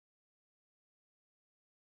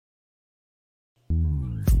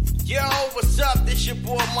Yo, what's up? This your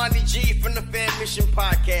boy Monty G from the Fammission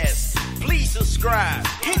Podcast. Please subscribe,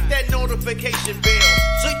 hit that notification bell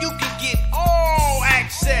so you can get all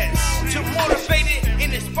access to motivated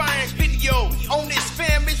and inspiring videos on this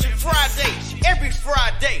Fammission Friday. Every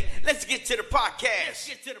Friday. Let's get to the podcast.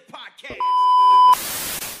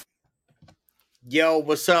 Yo,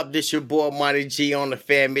 what's up? This your boy Monty G on the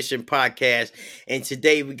Fammission Podcast. And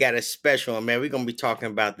today we got a special one, man. We're going to be talking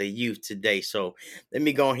about the youth today. So let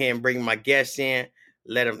me go ahead and bring my guest in.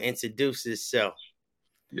 Let him introduce himself.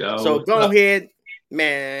 Yo, so go ahead.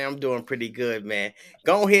 Man, I'm doing pretty good, man.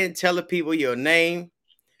 Go ahead and tell the people your name,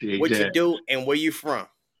 what you do, and where you from.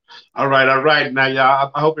 All right. Now,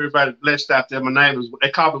 y'all, I hope everybody's blessed out there. My name is, they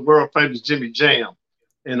call me World Famous JimiJam.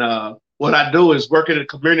 And what I do is work in the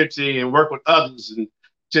community and work with others and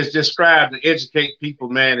just strive to educate people,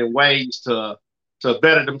 man, in ways to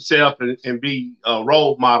better themselves and be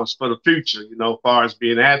role models for the future, you know, as far as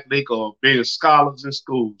being an athlete or being scholars in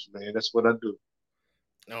schools, man. That's what I do.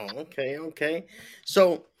 Oh, okay.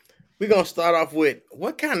 So we're going to start off with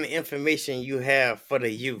what kind of information you have for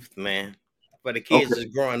the youth, man, for the kids that's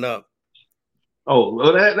growing up. Oh,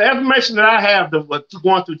 well, the information that I have,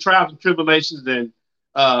 going through trials and tribulations and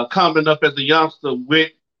coming up as a youngster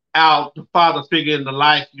without the father figure in the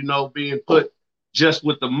life, you know, being put just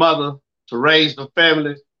with the mother to raise the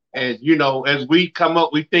family. And, you know, as we come up,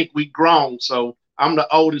 we think we grown. So I'm the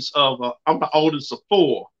oldest of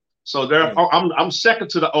four. So therefore, I'm second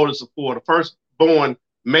to the oldest of four, the first born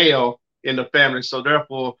male in the family. So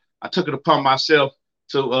therefore, I took it upon myself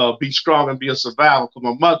to be strong and be a survivor for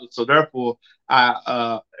my mother. So therefore,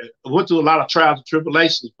 I went through a lot of trials and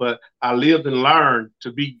tribulations, but I lived and learned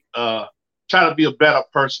to be try to be a better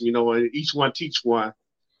person, you know, and each one teach one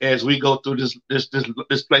as we go through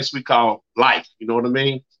this place we call life. You know what I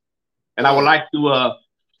mean? And I would like to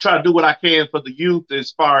try to do what I can for the youth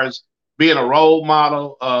as far as being a role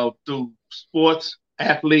model through sports,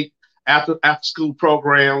 athlete, after school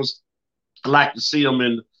programs. I like to see them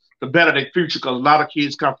in the better their future, because a lot of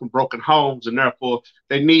kids come from broken homes, and therefore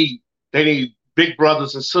they need big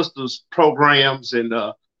brothers and sisters programs and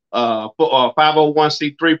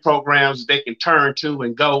 501c3 programs they can turn to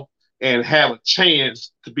and go and have a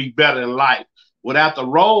chance to be better in life. Without the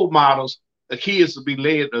role models, the kids will be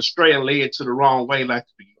led astray and led to the wrong way, like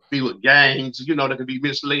to be with gangs. You know, they can be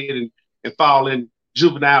misled and fall in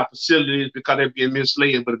juvenile facilities because they're being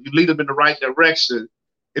misled. But if you lead them in the right direction,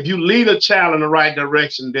 if you lead a child in the right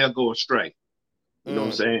direction, they'll go astray. You know what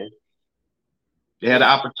I'm saying? They had the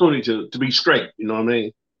opportunity to be straight. You know what I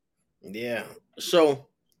mean? Yeah. So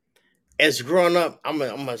as growing up, I'm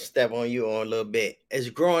gonna step on you on a little bit. As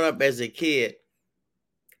growing up as a kid,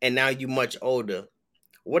 and now you much older,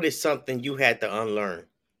 what is something you had to unlearn?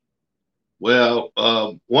 Well,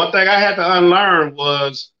 one thing I had to unlearn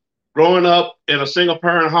was growing up in a single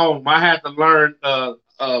parent home. I had to learn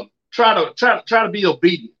try to be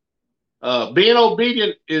obedient. Being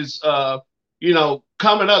obedient is you know,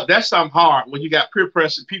 coming up, that's something hard when you got peer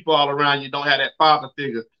pressure, people all around you, don't have that father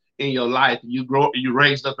figure in your life. You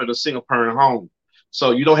raised up in a single parent home.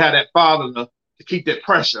 So you don't have that father to keep that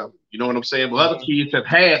pressure. You know what I'm saying? But other kids have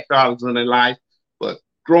had fathers in their life, but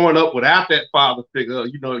growing up without that father figure,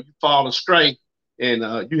 you know, you fall astray and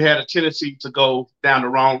you had a tendency to go down the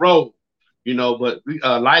wrong road, you know, but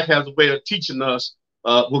life has a way of teaching us,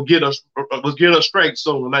 will get us straight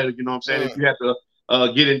sooner or later. You know what I'm saying? If you have to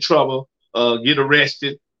get in trouble, get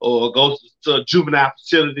arrested, or go to a juvenile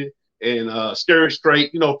facility and steer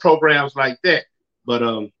straight, you know, programs like that. But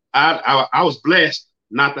I was blessed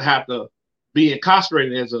not to have to be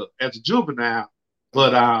incarcerated as a juvenile.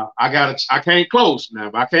 But I came close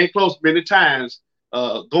now. I came close many times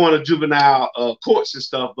going to juvenile courts and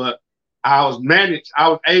stuff. But I was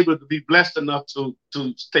able to be blessed enough to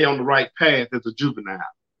stay on the right path as a juvenile.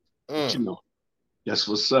 But, you know, that's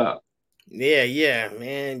what's up. Yeah,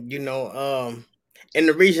 man. You know, and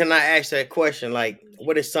the reason I asked that question, like,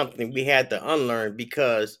 what is something we had to unlearn?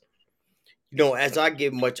 Because, you know, as I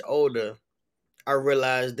get much older, I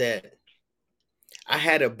realized that I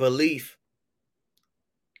had a belief.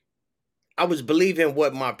 I was believing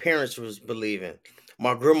what my parents was believing,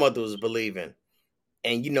 my grandmother was believing.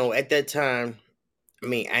 And, you know, at that time, I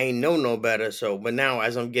mean, I ain't know no better. So, but now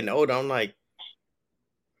as I'm getting older, I'm like,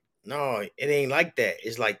 no, it ain't like that.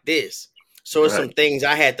 It's like this. So it's some things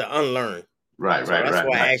I had to unlearn. Right. That's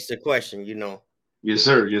why I asked the question, you know. Yes,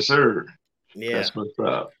 sir. Yeah. That's what's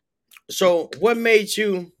up. So what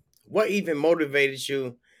even motivated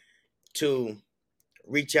you to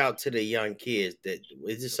reach out to the young kids? That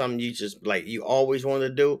is this something you just like you always want to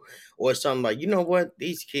do, or something like, you know what,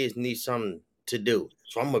 these kids need something to do,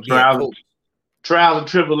 so I'm gonna be a coach? trials and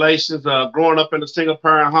tribulations, growing up in a single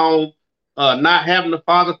parent home, not having a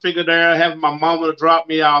father figure there, having my mama to drop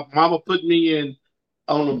me off. Mama put me in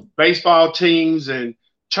on the baseball teams and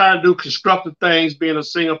trying to do constructive things, being a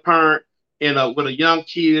single parent and with a young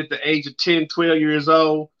kid at the age of 10, 12 years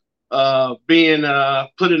old, being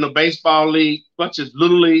put in a baseball league, such as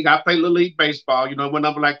Little League. I played Little League baseball, went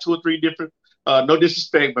up like two or three different, no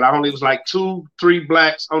disrespect, but I only was like two, three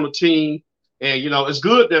blacks on the team. And, it's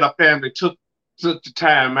good that our family took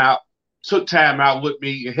time out with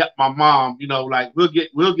me and helped my mom, like we'll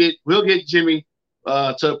get Jimmy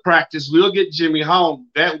to practice. We'll get Jimmy home.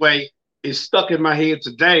 That way, it's stuck in my head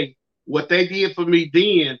today. What they did for me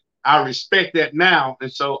then, I respect that now,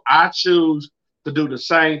 and so I choose to do the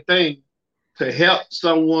same thing to help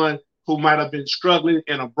someone who might have been struggling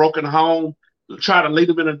in a broken home, to try to lead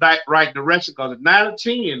them in the right direction. Because at 9 or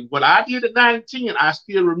 10, what I did at 9 and 10, I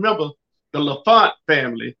still remember the LaFont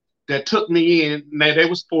family that took me in. They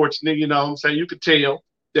was fortunate, I'm saying, you could tell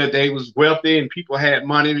that they was wealthy and people had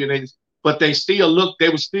money, but they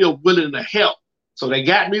were still willing to help. So they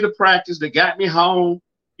got me to practice, they got me home.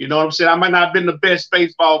 You know what I'm saying? I might not have been the best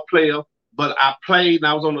baseball player, but I played and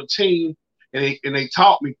I was on the team, and they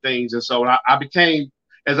taught me things. And so I became,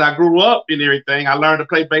 as I grew up and everything, I learned to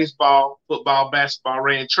play baseball, football, basketball,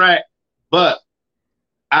 ran track, but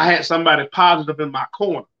I had somebody positive in my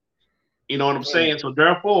corner. You know what I'm saying? So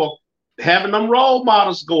therefore, having them role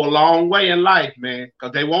models go a long way in life, man,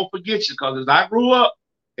 because they won't forget you. Because as I grew up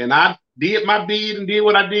and I did my deed and did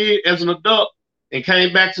what I did as an adult and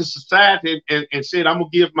came back to society and said, I'm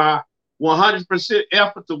going to give my 100%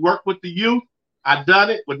 effort to work with the youth. I done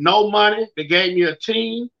it with no money. They gave me a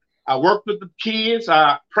team. I worked with the kids.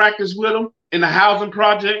 I practiced with them in the housing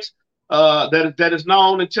projects that is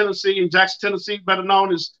known in Tennessee, in Jackson, Tennessee, better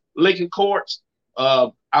known as Lincoln Courts.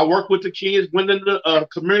 I worked with the kids, went into the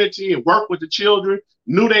community and worked with the children,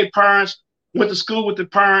 knew their parents, went to school with the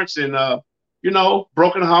parents, and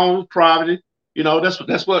broken homes, poverty.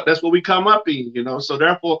 That's what we come up in. So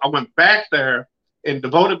therefore, I went back there and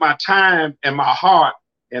devoted my time and my heart,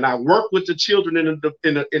 and I worked with the children in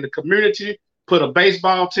the community, put a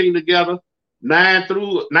baseball team together, 9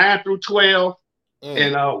 through 12.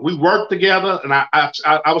 And we worked together, and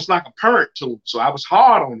I was like a parent to them. So I was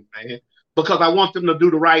hard on them, man, because I want them to do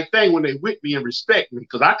the right thing when they with me and respect me,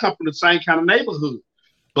 because I come from the same kind of neighborhood.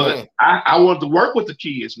 But I wanted to work with the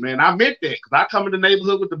kids, man. I meant that, because I come in the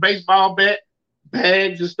neighborhood with the baseball bat,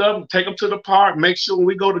 bags and stuff, and take them to the park, make sure when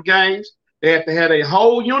we go to games, they have to have a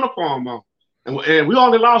whole uniform on. And we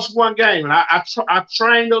only lost one game, and I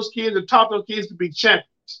trained those kids and taught those kids to be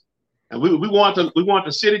champions. And we want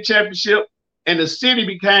the city championship, and the city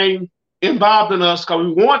became involved in us because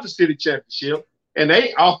we want the city championship, and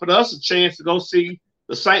they offered us a chance to go see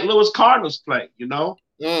the St. Louis Cardinals play.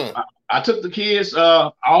 I took the kids,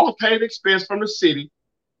 all paid expense from the city,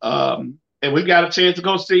 and we got a chance to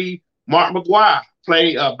go see Mark McGuire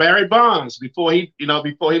play Barry Bonds before he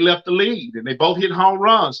left the league, and they both hit home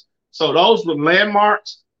runs. So those were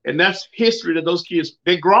landmarks, and that's history that those kids,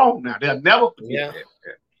 they're grown now. They'll never forget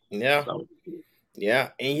that. Yeah. So,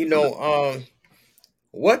 yeah. And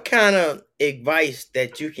what kind of advice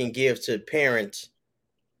that you can give to parents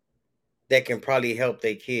that can probably help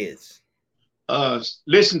their kids?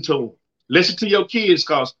 Listen to them. Listen to your kids,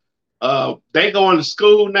 because they going to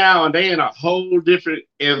school now, and they in a whole different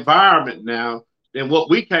environment now than what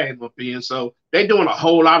we came up in. So they doing a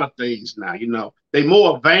whole lot of things now. They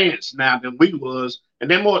more advanced now than we was,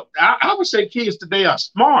 and they're more. I would say kids today are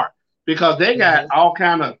smart, because they got all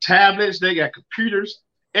kind of tablets, they got computers,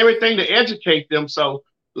 everything to educate them. So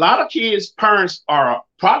a lot of kids' parents are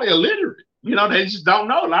probably illiterate. They just don't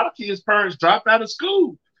know. A lot of kids' parents dropped out of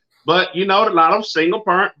school, but a lot of single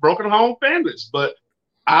parent, broken home families. But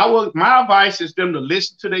my advice is them to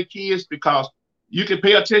listen to their kids, because you can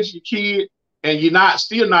pay attention to your kid and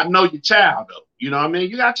still not know your child though. You know what I mean?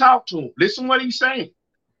 You got to talk to him. Listen what he's saying.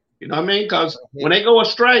 You know what I mean? Because when they go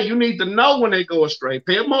astray, you need to know when they go astray.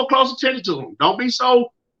 Pay more close attention to them. Don't be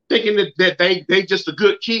so thinking that they just a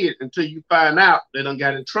good kid until you find out they done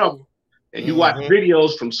got in trouble. And you watch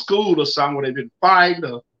videos from school or something where they've been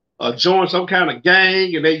fighting or joined some kind of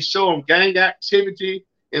gang, and they show them gang activity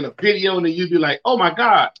in a video, and then you be like, oh my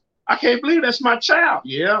God, I can't believe that's my child.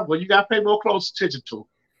 Yeah, well, you got to pay more close attention to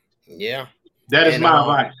them. Yeah. That is my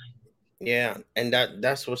advice. Yeah, and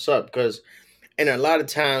that's what's up, because and a lot of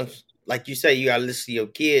times, like you say, you gotta listen to your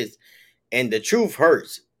kids, and the truth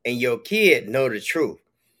hurts, and your kid know the truth.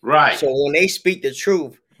 Right. So when they speak the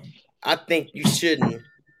truth, I think you shouldn't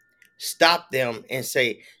stop them and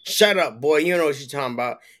say, shut up, boy, you know what you're talking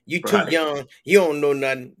about. You too Right. young, you don't know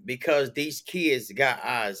nothing, because these kids got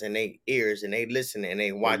eyes and they ears and they listen and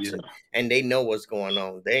they Oh yeah. watching and they know what's going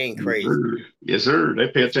on. They ain't Yes, crazy. sir. Yes, sir. They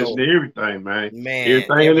pay attention So to everything, man. man,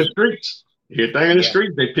 Everything in the streets. Everything in the yeah.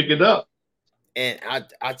 streets, they pick it up. And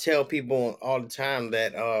I tell people all the time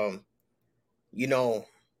that you know,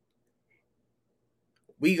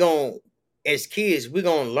 we gon' as kids, we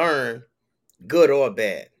gonna learn good or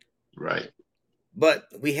bad. Right. But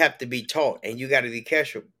we have to be taught, and you got to be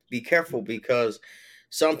careful, because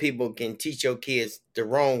some people can teach your kids the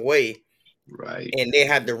wrong way, Right. and they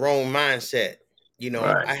have the wrong mindset.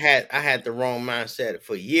 Right. I had the wrong mindset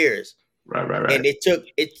for years, Right. Right. and Right.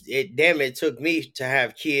 it took me to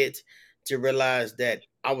have kids to realize that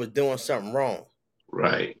I was doing something wrong.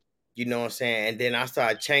 Right. You know what I'm saying? And then I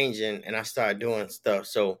started changing and I started doing stuff.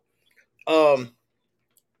 So, um,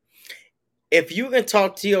 if you can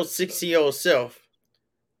talk to your 60-year-old self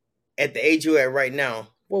at the age you're at right now,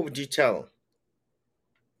 what would you tell them?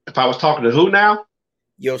 If I was talking to who now?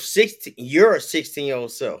 Your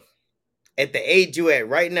 16-year-old self at the age you at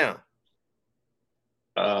right now.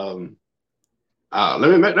 Um, let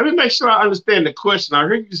me make sure I understand the question. I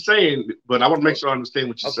heard you saying, but I want to make sure I understand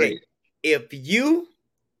what you're saying. Okay. If you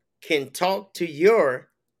can talk to your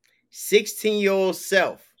 16-year-old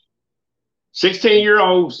self.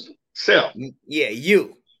 16-year-old self. Yeah,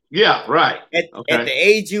 you. Yeah, right. At the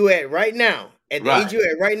age you at right now. At the Right. age you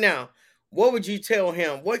at right now, what would you tell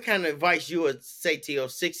him? What kind of advice you would say to your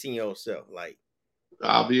 16-year-old self? Like,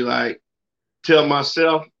 I'll be like, tell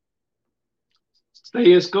myself,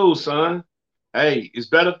 stay in school, son. Hey, it's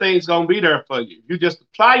better things gonna be there for you. You just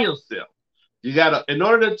apply yourself. You gotta, in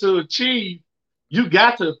order to achieve, you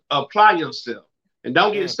got to apply yourself and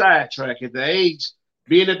don't get sidetracked.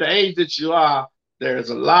 Being at the age that you are, there's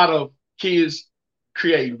a lot of kids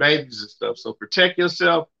creating babies and stuff. So protect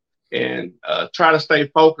yourself and try to stay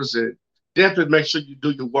focused and definitely make sure you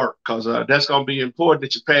do your work, because that's going to be important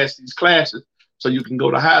that you pass these classes so you can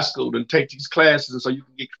go to high school and take these classes and so you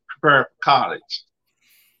can get prepared for college.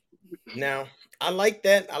 now, I like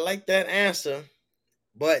that. I like that answer.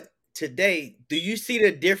 But today, do you see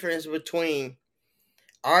the difference between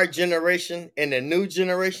our generation and the new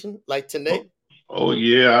generation, like Oh, today? oh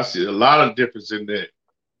yeah, I see a lot of difference in that.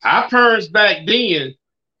 Our parents back then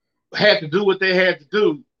had to do what they had to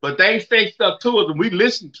do, but they stayed stuck to us and we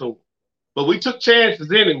listened to them. But we took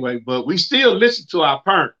chances anyway, but we still listened to our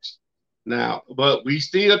parents now, but we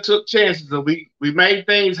still took chances and we made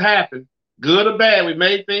things happen, good or bad. We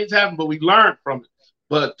made things happen, but we learned from it.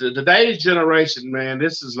 But today's generation, man,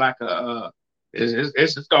 this is like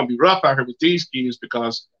it's just gonna be rough out here with these kids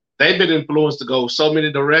because they've been influenced to go so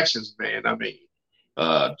many directions, man. I mean,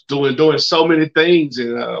 doing so many things,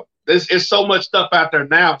 and there's so much stuff out there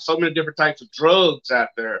now, so many different types of drugs out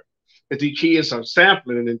there that these kids are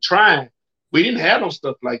sampling and trying. We didn't have no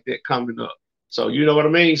stuff like that coming up, so you know what I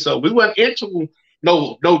mean. So we went into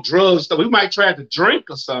no drugs stuff. We might try to drink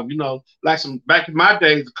or something, like some back in my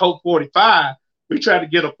days, the Coke 45. We tried to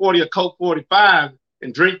get a 40 of Coke 45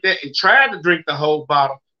 and drink that, and tried to drink the whole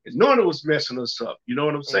bottle, and knowing it was messing us up. You know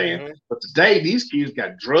what I'm saying? Mm-hmm. But today, these kids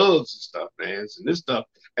got drugs and stuff, man. And this stuff,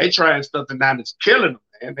 they trying stuff and now it's killing them,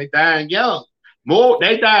 man. They dying young.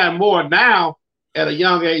 They dying more now at a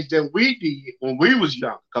young age than we did when we was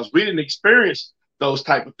young, because we didn't experience those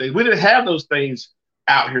type of things. We didn't have those things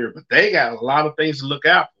out here, but they got a lot of things to look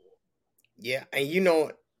out for. Yeah,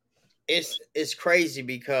 and it's crazy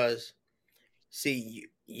because see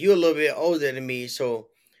you're a little bit older than me, so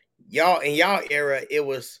y'all era it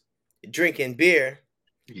was drinking beer.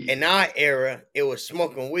 Yeah. In our era, it was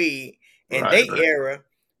smoking weed. In Right, their era,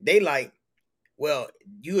 they like, well,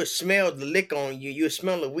 you will smell the lick on you, you will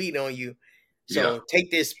smell the weed on you. So yeah,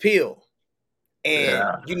 take this pill. And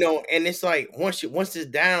yeah, and it's like once it's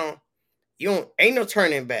down, you ain't no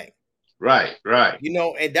turning back. right,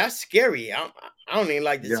 And that's scary. I don't even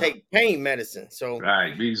like to yeah, take pain medicine. So,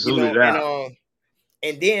 right. Be zooted and out.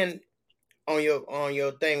 and then on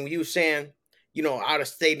your thing, you saying, I'd have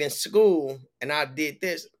stayed in school and I did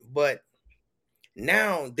this, but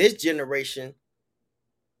now this generation,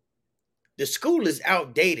 the school is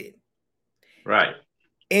outdated. Right.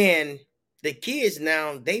 And the kids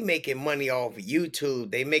now, they making money off of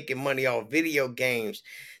YouTube. They making money off video games.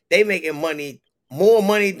 They making more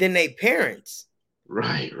money than their parents.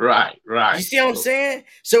 Right. You see what I'm saying?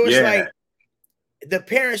 So it's Yeah. like the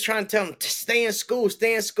parents trying to tell them to stay in school.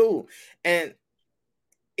 And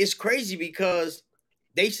it's crazy because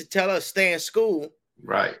they used to tell us stay in school.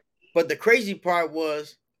 Right. But the crazy part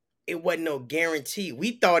was it wasn't no guarantee.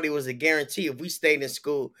 We thought it was a guarantee if we stayed in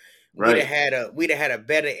school, Right. we'd have had a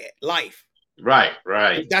better life. Right. But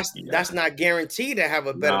Right. that's not guaranteed to have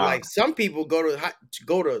a better Nah. life. Some people go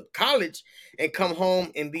to college and come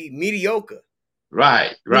home and be mediocre.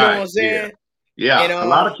 Right. You know what Right. I'm Yeah. saying? And Yeah. A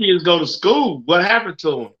lot of kids go to school. What happened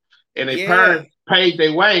to them? And their yeah, parents paid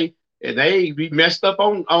their way, and they be messed up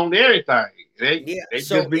on everything. yeah. They just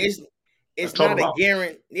So be a it's total not a loss.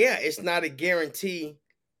 guarantee. Yeah, it's not a guarantee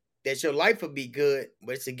that your life will be good,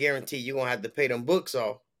 but it's a guarantee you're gonna have to pay them books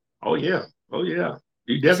off. Oh yeah. Oh yeah.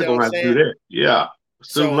 You You see definitely what I'm gonna have to do saying? that. Yeah.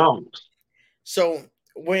 Student So loans. so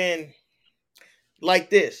when like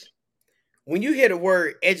this, when you hear the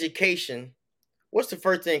word education, what's the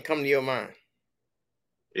first thing come to your mind?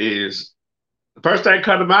 Is the first thing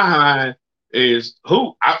come to my mind is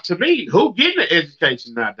to me, who getting an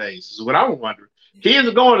education nowadays is what I'm wondering. Kids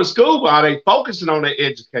are going to school, but are they focusing on their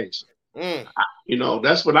education? Mm,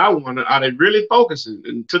 That's what I wonder. Are they really focusing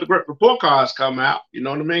until the report cards come out? You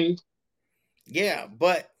know what I mean? yeah,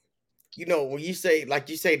 but when you say like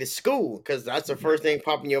you say the school, because that's the first thing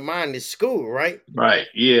popping in your mind is school, right? Right.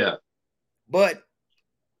 Yeah. But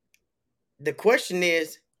the question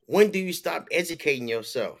is, when do you stop educating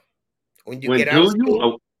yourself? When you When get out of do you? school?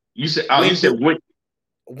 Oh, you said. Oh, you When said do when?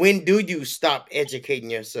 when do you stop educating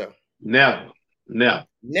yourself? Never. Never.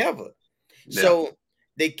 Never. Never. So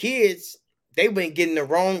the kids, they've been getting the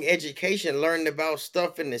wrong education, learning about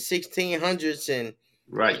stuff in the 1600s and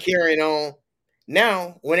Right. carrying on.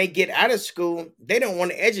 Now, when they get out of school, they don't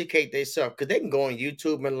want to educate themselves because they can go on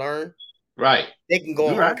YouTube and learn. Right. They can go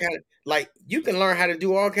You're on all right. kind of you can learn how to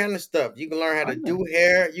do all kind of stuff. You can learn how Oh, to yeah. do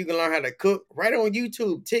hair. You can learn how to cook right on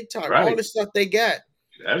YouTube, TikTok, all Right. the stuff they got.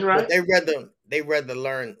 That's But right. they rather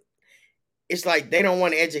learn. It's like they don't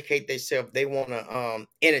want to educate themselves. They want to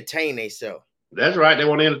entertain themselves That's right. They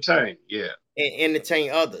want to entertain. Yeah. and entertain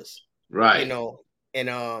others. Right. You know, and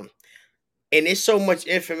it's so much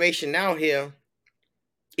information out here.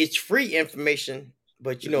 It's free information,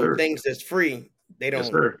 but Yes, sir. things that's free, Yes,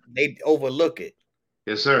 sir. they overlook it.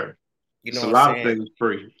 Yes, sir. You It's know a what I'm lot of saying? things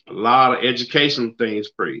free. A lot of educational things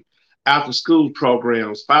free. After school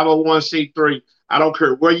programs, 501c3. I don't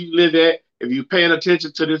care where you live at. If you're paying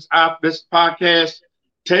attention to this podcast,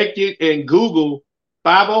 take it and Google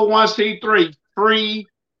 501c3 free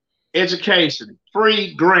education,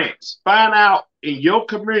 free grants. Find out in your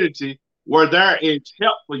community where there is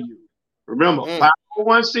help for you. Remember, Mm,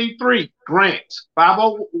 501c3 grants,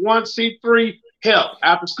 501c3 help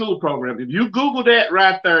after school program. If you Google that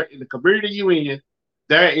right there in the community you in,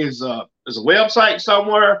 there's a website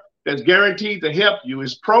somewhere that's guaranteed to help you.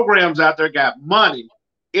 It's programs out there got money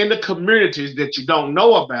in the communities that you don't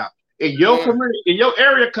know about. In your mm, community, in your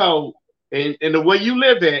area code, and the way you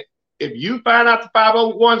live at, if you find out the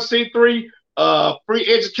 501c3 free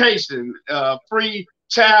education, free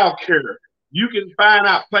child care, you can find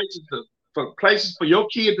out places for your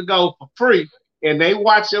kid to go for free, and they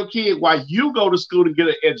watch your kid while you go to school to get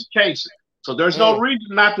an education. So there's no mm,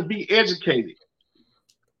 reason not to be educated.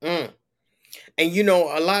 mm. And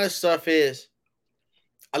a lot of stuff is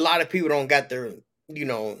a lot of people don't got the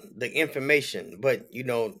information, but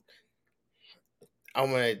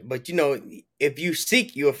if you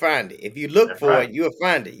seek, you'll find it. If you look That's for right. it, you'll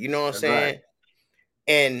find it. You know what I'm That's right. saying?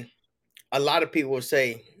 And a lot of people will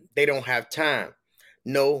say they don't have time.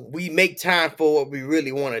 No, we make time for what we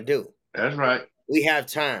really want to do. That's right. We have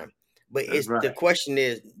time. But That's right. the question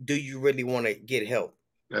is, do you really want to get help?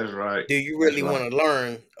 That's right. Do you That's really right. want to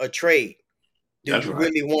learn a trade? That's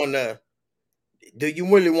right. Do you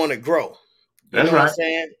really want to grow? You That's know what I'm right.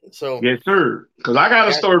 saying? So Yes, sir. Because I got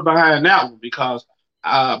a story behind that one. Because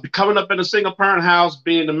coming up in a single parent house,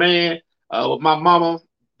 being the man, with my mama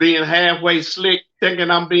being halfway slick, thinking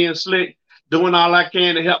I'm being slick, doing all I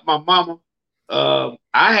can to help my mama.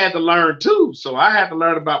 I had to learn too. So I had to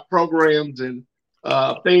learn about programs and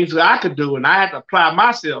things that I could do, and I had to apply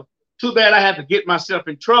myself. Too bad I had to get myself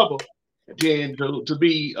in trouble and to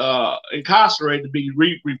be incarcerated, to be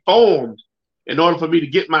reformed in order for me to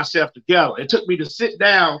get myself together. It took me to sit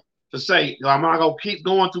down to say, am I going to keep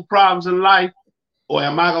going through problems in life, or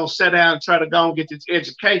am I going to sit down and try to go and get this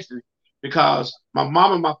education? Because my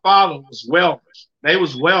mom and my father was welders. They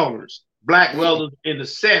was welders, black welders in the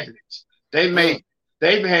 70s.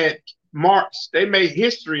 They've had marks. They made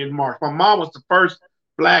history in marks. My mom was the first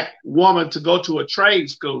black woman to go to a trade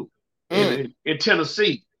school in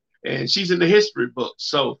Tennessee, and she's in the history books.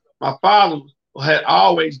 So my father had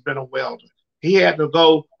always been a welder. He had to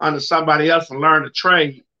go under somebody else and learn the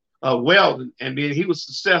trade of welding, and then he was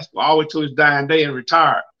successful all the way to his dying day and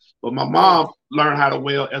retired. But my mom learned how to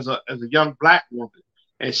weld as a young black woman,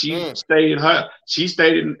 and she stayed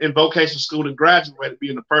in vocational school and graduated,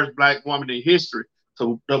 being the first black woman in history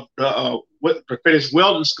to finish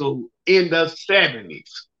welding school in the 70s.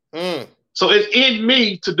 Mm. So it's in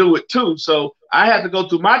me to do it too. So I had to go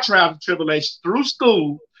through my trials and tribulations through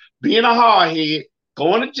school, being a hardhead,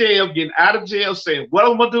 going to jail, getting out of jail, saying, what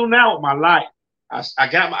am I gonna do now with my life? I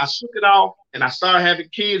shook it off and I started having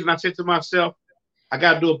kids, and I said to myself, I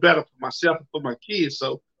gotta do it better for myself and for my kids.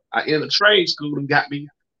 So I entered trade school and got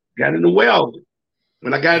into welding.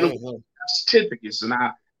 When I got into certificates, and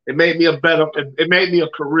it made me it made me a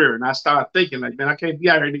career. And I started thinking, like, man, I can't be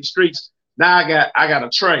out here in these streets. Now I got a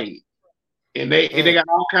trade. And they got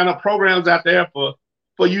all kind of programs out there for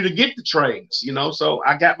you to get the trades, you know. So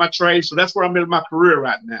I got my trade. So that's where I'm in my career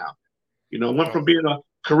right now. You know, went from being a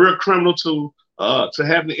career criminal to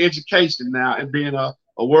having the education now and being a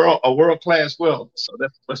world class welder. So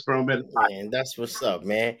that's where I'm at. Man, that's what's up,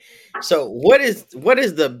 man. So what is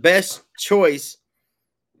the best choice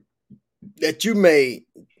that you made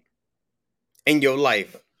in your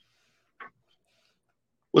life?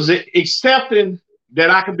 Was it accepting that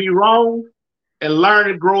I could be wrong and learn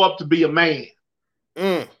and grow up to be a man?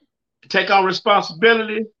 Take on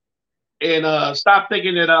responsibility and stop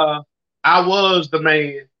thinking that I was the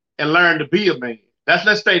man and learn to be a man.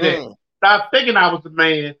 Let's say that. Stop thinking I was the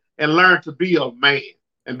man and learn to be a man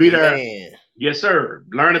and be there. Man. Yes, sir.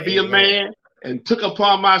 Learn to be a man, and took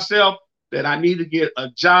upon myself that I need to get a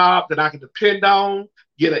job that I can depend on,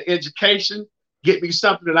 get an education, get me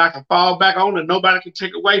something that I can fall back on and nobody can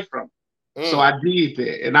take away from me. So I did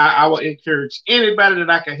that. And I will encourage anybody that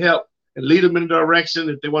I can help and lead them in the direction.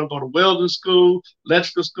 If they want to go to welding school,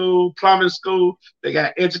 electrical school, plumbing school, they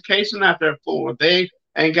got education out there for them. They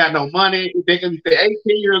ain't got no money. They can be 18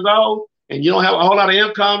 years old and you don't have a whole lot of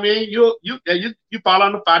income in, you fall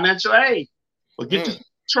under financial aid. But get your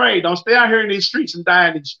trade. Don't stay out here in these streets and die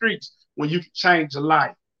in these streets when you can change a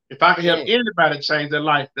life. If I can help anybody change their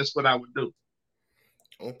life, that's what I would do.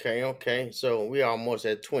 Okay. So we almost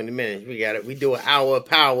at 20 minutes. We do an hour of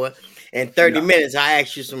power. And 30 minutes, I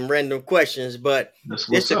ask you some random questions. But this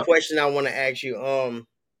is a question I want to ask you.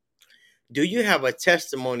 Do you have a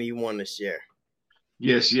testimony you want to share?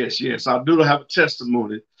 Yes. I do have a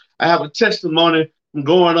testimony. I have a testimony from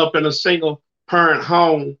growing up in a single parent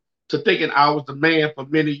home to thinking I was the man for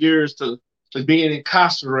many years to being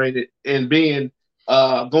incarcerated and being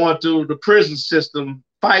going through the prison system,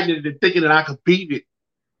 fighting it and thinking that I could beat it.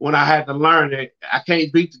 When I had to learn that I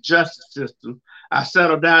can't beat the justice system, I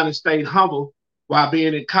settled down and stayed humble while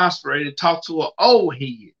being incarcerated, talked to an old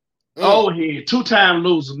head, two-time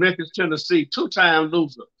loser, Memphis, Tennessee, two-time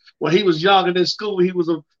loser. When he was younger in school, he was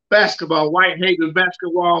a White-Haven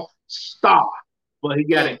basketball star, but he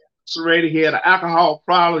got incarcerated. He had an alcohol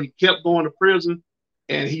problem. He kept going to prison,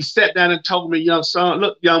 and he sat down and told me, young son,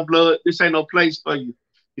 look, young blood, this ain't no place for you.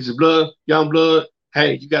 He said, young blood,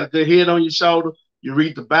 hey, you got a good head on your shoulder. You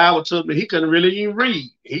read the Bible to him. He couldn't really even read.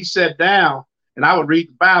 He sat down, and I would read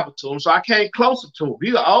the Bible to him. So I came closer to him.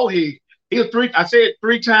 He was old head. He was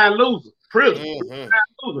three-time loser, prison, three-time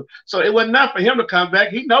loser. So it wasn't enough for him to come back.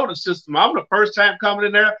 He know the system. I'm the first time coming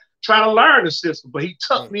in there trying to learn the system, but he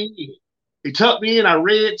took me in. He took me in. I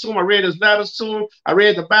read to him. I read his letters to him. I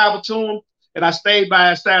read the Bible to him, and I stayed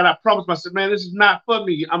by his side. I promised myself, man, this is not for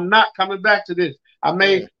me. I'm not coming back to this. I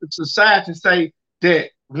made the society say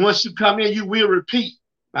that once you come in, you will repeat.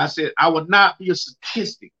 I said, I would not be a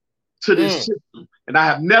statistic to this system. And I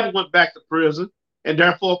have never went back to prison. And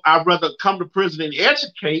therefore, I'd rather come to prison and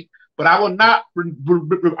educate, but I do not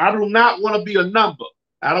want to be a number.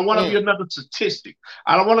 I don't want to be another statistic.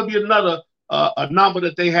 I don't want to be another a number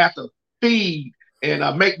that they have to feed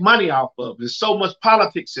and make money off of. There's so much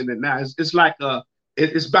politics in it now. It's like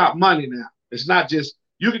it's about money now. It's not just,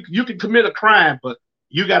 you can commit a crime, but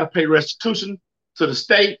you got to pay restitution to the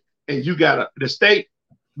state, and the state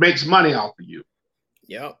makes money off of you.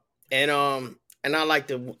 Yep. And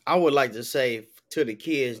I would like to say to the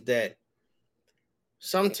kids that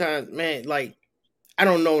sometimes, man, like, I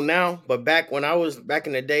don't know now, but back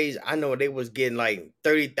in the days, I know they was getting like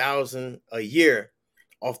 $30,000 a year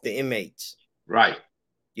off the inmates. Right.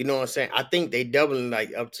 You know what I'm saying? I think they doubling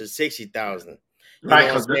like up to 60,000. Right.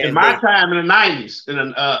 Because in my time in the 90s,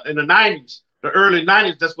 the early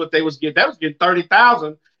 90s, that's what they was getting. That was getting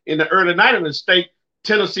 30,000 in the early 90s. The state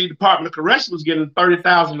Tennessee Department of Correction was getting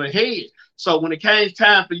 30,000 a head. So when it came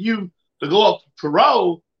time for you to go up to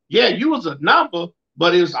parole, yeah, you was a number,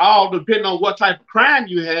 but it was all depending on what type of crime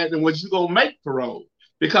you had and what you gonna make parole.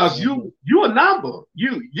 Because you a number.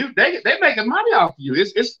 They making money off of you.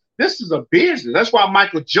 This is a business. That's why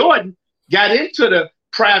Michael Jordan got into the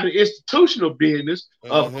private institutional business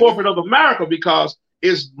of corporate of America, because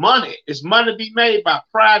it's money. It's money to be made by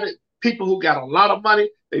private people who got a lot of money.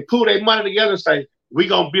 They pool their money together and say, we're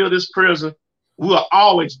going to build this prison. We'll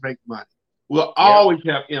always make money. We'll Yep. always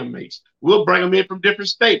have inmates. We'll bring them in from different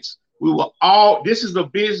states. This is a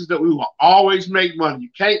business that we will always make money. You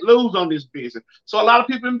can't lose on this business. So a lot of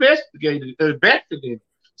people invested in it.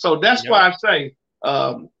 So that's Yep. why I say,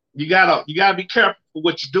 you gotta be careful for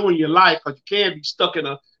what you do in your life, because you can be stuck in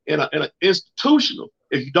a institutional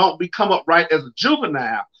if you don't become up right as a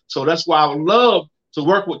juvenile. So that's why I would love to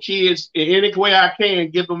work with kids in any way I can,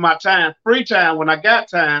 give them my time, free time when I got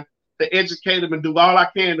time, to educate them and do all I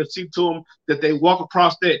can to see to them that they walk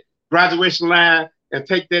across that graduation line and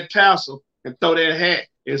take that tassel and throw their hat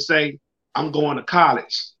and say, I'm going to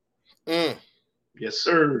college. Mm. Yes,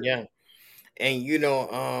 sir. Yeah. And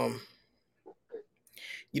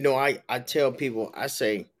I tell people, I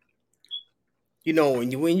say,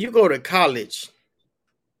 when you go to college,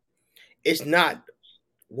 it's not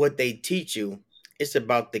what they teach you. It's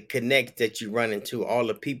about the connect that you run into, all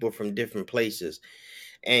the people from different places.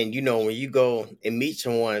 And when you go and meet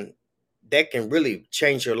someone, that can really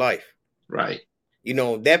change your life. Right.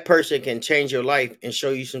 That person can change your life and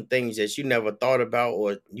show you some things that you never thought about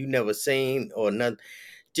or you never seen or nothing.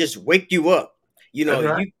 Just wake you up. That's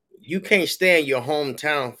right. You can't stay in your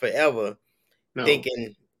hometown forever No.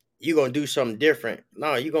 thinking you're gonna do something different.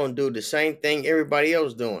 No, you're gonna do the same thing everybody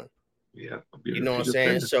else doing. Yeah. You know what I'm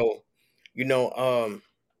saying? So,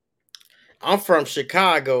 I'm from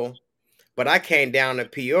Chicago, but I came down to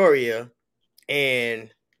Peoria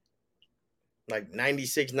and like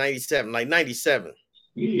 96, 97, like 97.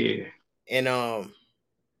 Yeah. And I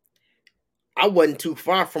wasn't too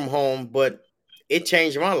far from home, but it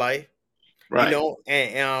changed my life. Right.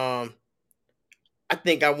 And I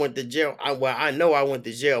think I went to jail. I know I went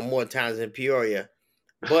to jail more times in Peoria,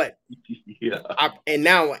 but Yeah. and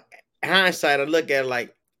now hindsight, I look at it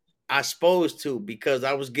like I supposed to, because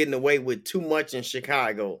I was getting away with too much in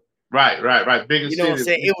Chicago. Right. Bigger You know what I'm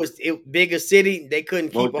saying? It was bigger city. They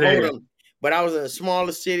couldn't keep a hold of them. But I was in a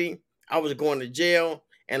smaller city. I was going to jail.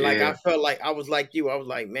 And like, I felt like I was like you. I was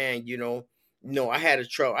like, man, I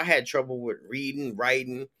had trouble with reading,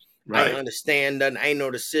 writing. Right. I didn't understand nothing. I didn't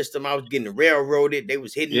know the system. I was getting railroaded. They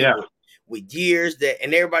was hitting me with years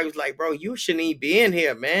and everybody was like, bro, you shouldn't even be in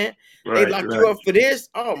here, man. They locked you up for this.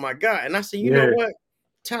 Oh my God. And I said, you know what?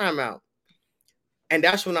 Time out. And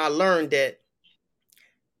that's when I learned that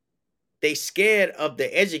they scared of the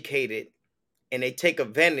educated and they take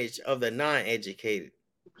advantage of the non-educated.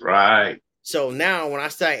 Right. So now when I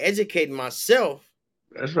started educating myself.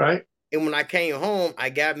 That's right. And when I came home,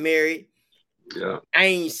 I got married. Yeah. I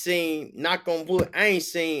ain't seen, knock on wood, I ain't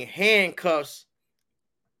seen handcuffs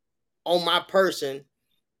on my person.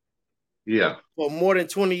 Yeah. For more than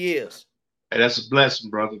 20 years. Hey, that's a blessing,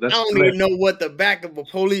 brother. I don't even know what the back of a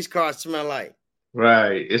police car smell like.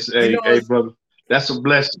 Right. It's hey, brother. That's a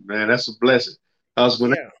blessing, man. That's a blessing. Because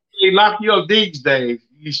when they lock you up these days,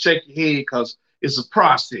 you shake your head because it's a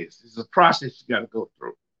process. It's a process you got to go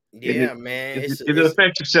through. Yeah, man. It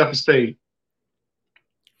affects your self-esteem.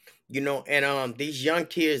 And these young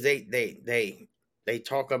kids, they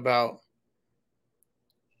talk about,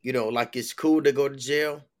 like it's cool to go to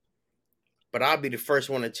jail. But I'll be the first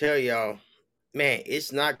one to tell y'all, man,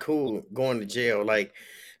 it's not cool going to jail. Like,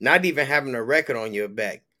 not even having a record on your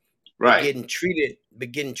back. Right. Getting treated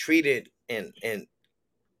and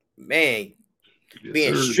man,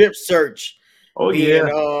 being strip searched. Oh, being,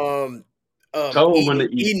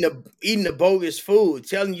 eating the bogus food,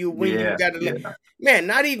 telling you when you got to man,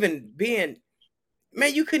 not even being,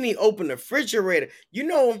 man, you couldn't even open the refrigerator.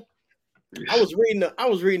 I was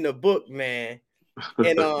reading a book, man.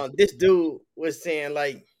 And this dude was saying,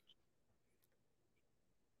 like,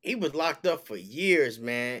 he was locked up for years,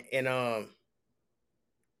 man. And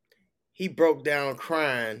he broke down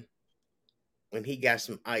crying when he got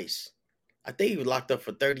some ice. I think he was locked up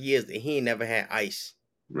for 30 years and he ain't never had ice.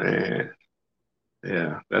 Man.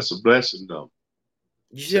 Yeah, that's a blessing, though.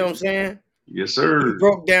 You see what I'm saying? Yes, sir. He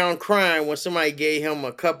broke down crying when somebody gave him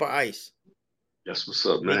a cup of ice. That's what's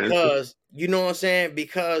up, man. Because, you know what I'm saying?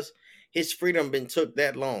 Because his freedom been took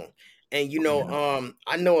that long. And,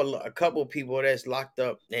 I know a couple of people that's locked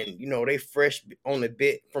up and, they fresh on the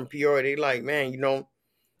bit from Peoria. They like, man,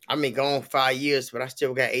 I been gone 5 years, but I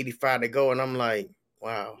still got 85 to go. And I'm like,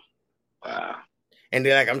 wow. And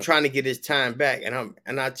they're like, I'm trying to get his time back.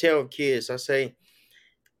 And I tell kids, I say,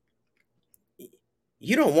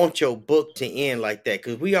 you don't want your book to end like that,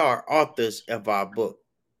 because we are authors of our book.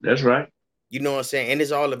 That's right. You know what I'm saying? And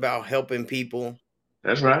it's all about helping people.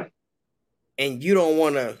 That's right. And you don't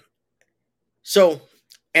want to. So,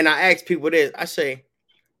 and I ask people this, I say,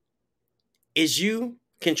 is you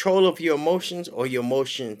control of your emotions or your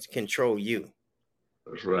emotions control you?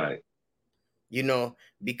 That's right. You know,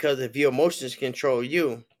 because if your emotions control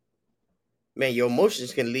you, man, your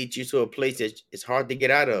emotions can lead you to a place that it's hard to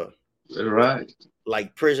get out of, That's right.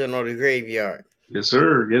 like prison or the graveyard. Yes,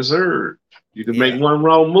 sir. Yes, sir. You can make Yeah. one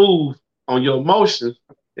wrong move on your emotions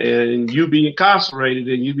and you be incarcerated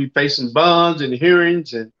and you be facing bonds and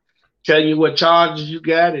hearings and telling you what charges you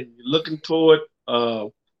got and you're looking toward a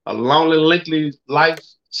long and lengthy life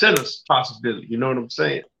sentence possibility. You know what I'm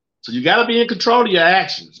saying? So you got to be in control of your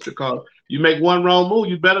actions because you make one wrong move,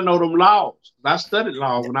 you better know them laws. I studied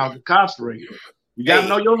law when I was incarcerated. You got to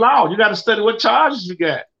know Hey, your law. You got to study what charges you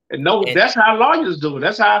got and know and that's how lawyers do it.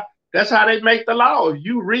 That's how they make the law.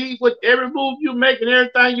 You read what every move you make and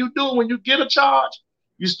everything you do when you get a charge.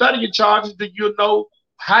 You study your charges, then you'll know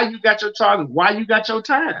how you got your charges, why you got your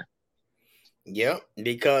time. yeah,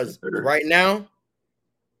 because right now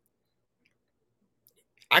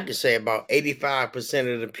I could say about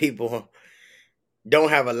 85% of the people don't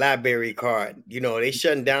have a library card. You know, they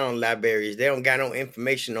shutting down libraries. They don't got no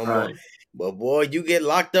information no more. Right. But boy, you get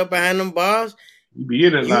locked up behind them bars. You be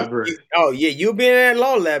in that You, library. oh yeah, you'll be in that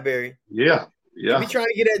law library. Yeah. You be Yeah. trying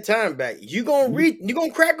to get that time back. You gonna read. You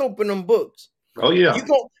gonna crack open them books. Oh yeah.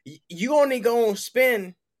 You only gonna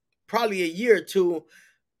spend probably a year or two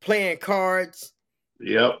playing cards,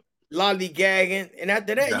 Yep. lollygagging, and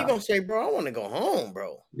after that, Yeah. you gonna say, "Bro, I want to go home,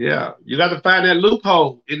 bro." Yeah. You got to find that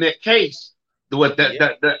loophole in that case. What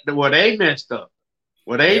Yeah, where they messed up.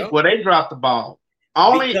 yeah. Where they dropped the ball.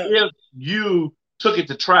 Only Because if you took it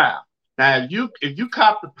to trial. Now if you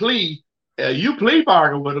copped the plea, you plea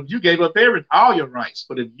bargained with them, you gave up all your rights.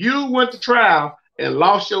 But if you went to trial and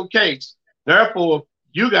lost your case, therefore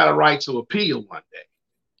you got a right to appeal one day.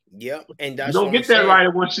 yeah, and You that's don't what I'm get that saying.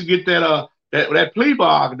 right once you get that plea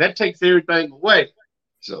bargain. That takes everything away.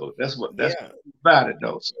 So that's Yeah. about it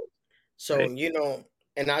though. So So hey, you know,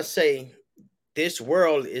 and I say this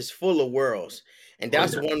world is full of worlds, and oh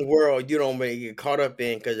that's yeah, one world you don't really get caught up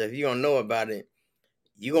in because if you don't know about it,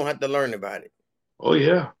 you're gonna have to learn about it. oh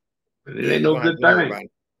yeah. It Yeah, ain't you're no gonna have good to learn thing. about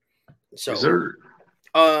it. Yes, So, sir.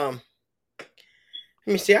 um,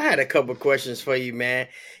 let me see. I had a couple questions for you, man.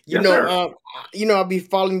 Yes, sir. I'll be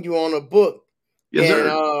following you on a book, Yes, and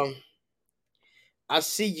sir. I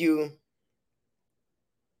see you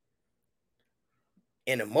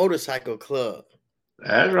in a motorcycle club.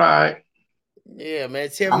 That's right. Yeah, man.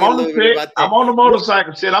 Tell I'm me a on the little bit set. about I'm that. on the What?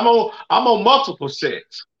 motorcycle set. I'm on multiple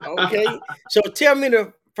sets. Okay. So tell me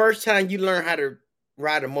the first time you learned how to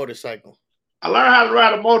ride a motorcycle. I learned how to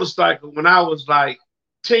ride a motorcycle when I was like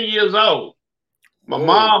 10 years old. My Whoa.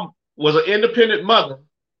 mom was an independent mother,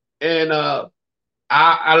 and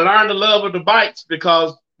I learned the love of the bikes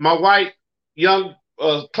because my white young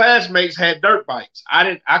classmates had dirt bikes. I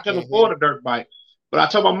couldn't Mm-hmm. afford a dirt bike, but I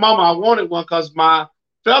told my mama I wanted one because my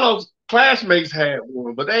fellow classmates had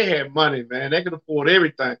one, but they had money, man. They could afford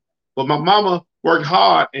everything. But my mama worked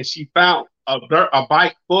hard and she found a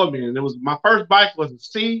bike for me, and it was my first bike was a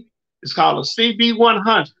C. It's called a CB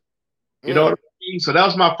 100. You know what Mm. I mean? So that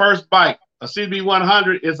was my first bike. A CB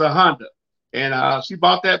 100 is a Honda. And she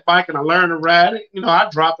bought that bike and I learned to ride it. You know, I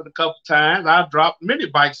dropped it a couple times. I dropped mini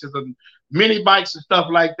bikes and stuff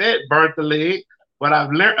like that, burnt the leg. But I've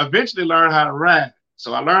eventually learned how to ride.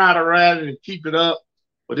 So I learned how to ride it and keep it up.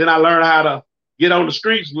 But then I learned how to get on the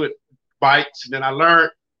streets with bikes. And then I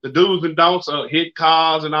learned the do's and don'ts of hit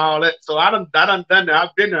cars and all that. So I done done that.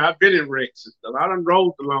 I've been there. I've been in wrecks and stuff. I done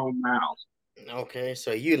rode the long miles. Okay,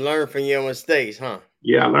 so you learn from your mistakes, huh?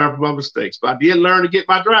 Yeah, I learned from my mistakes, but I did learn to get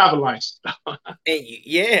my driver license. And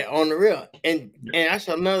yeah, on the real. And that's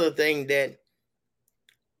another thing that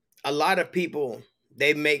a lot of people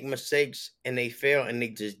they make mistakes and they fail and they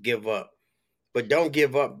just give up. But don't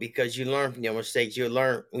give up because you learn from your mistakes. You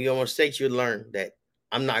learn from your mistakes, you learn that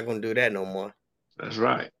I'm not gonna do that no more. That's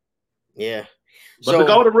right. Yeah. But the So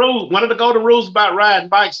golden rules, one of the golden rules about riding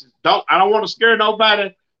bikes is I don't want to scare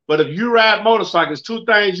nobody, but if you ride motorcycles, two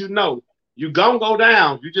things you know. You gonna go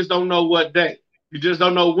down. You just don't know what day. You just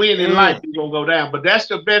don't know when in life mm, you're gonna go down. But that's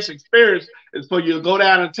the best experience is for you to go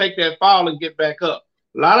down and take that fall and get back up.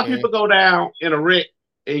 A lot of mm, people go down in a wreck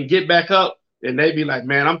and get back up and they be like,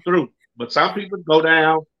 man, I'm through. But some people go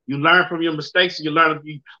down, you learn from your mistakes and you learn to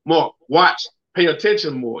be more watch, pay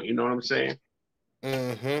attention more. You know what I'm saying?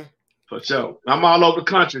 mm-hmm. For sure. I'm all over the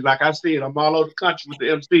country. Like I said, I'm all over the country with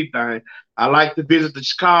the MC thing. I like to visit the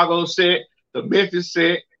Chicago set, the Memphis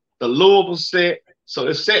set, the Louisville set. So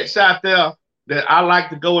it's sets out there that I like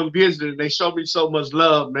to go and visit. And they show me so much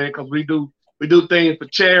love, man, because we do things for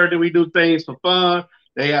charity, we do things for fun.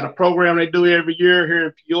 They got a program they do every year here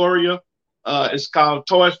in Peoria. It's called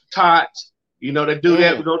Toys for Tots. You know, they do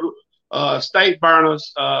that. We Mm, go to State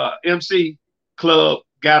Burners MC Club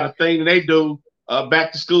got a thing they do,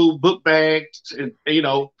 back to school book bags, and they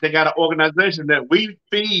got an organization that we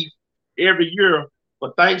feed every year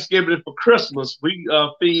for Thanksgiving and for Christmas. We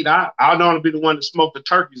feed. I normally be the one to smoke the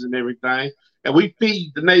turkeys and everything, and we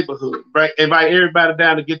feed the neighborhood. Right, invite everybody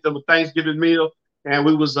down to get them a Thanksgiving meal, and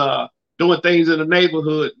we was doing things in the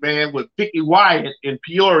neighborhood, man. With Vicky Wyatt in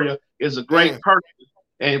Peoria is a great person,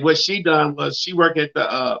 and what she done was she worked at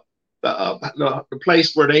the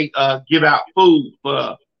place where they give out food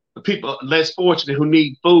for the people less fortunate who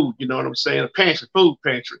need food. You know what I'm saying? A pantry, food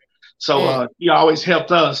pantry. So she always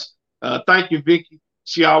helped us. Thank you, Vicky.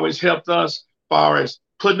 She always helped us as far as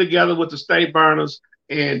putting together with the state burners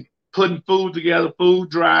and putting food together, food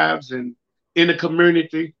drives, and in the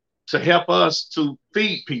community to help us to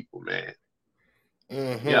feed people, man.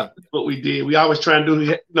 Yeah, that's what we did. We always try and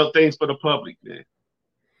do things for the public, man.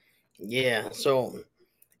 Yeah. So,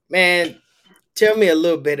 man, tell me a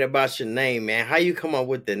little bit about your name, man. How you come up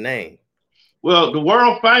with the name? Well, the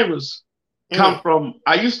World Famous come from,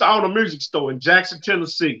 I used to own a music store in Jackson,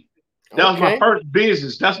 Tennessee. That was my first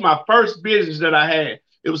business. That's my first business that I had.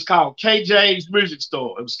 It was called KJ's Music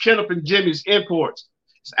Store. It was Kenneth and Jimi's Imports.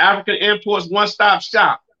 It's African Imports one-stop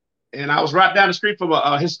shop. And I was right down the street from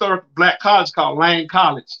a historic black college called Lane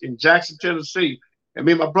College in Jackson, Tennessee. And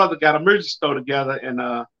me and my brother got a music store together. And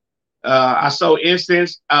I sold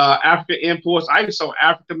incense, African imports. I even sold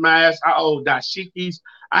African masks. I sold dashikis.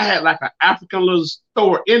 I had like an African little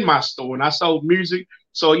store in my store, and I sold music.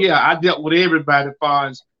 So yeah, I dealt with everybody as far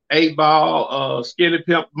as 8Ball, Skinny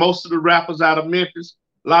Pimp, most of the rappers out of Memphis.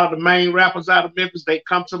 A lot of the main rappers out of Memphis, they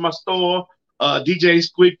come to my store. DJ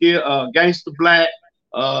Squeaky, Gangsta Black,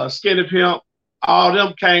 Skinny Pimp, all of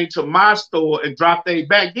them came to my store and dropped their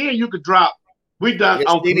back. Then you could drop. We done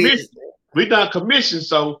on commission. We done commission.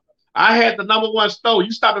 So I had the #1 store.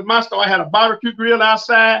 You stop at my store, I had a barbecue grill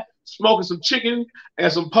outside, smoking some chicken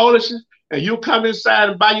and some Polish, and you come inside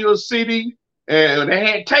and buy you a CD. And they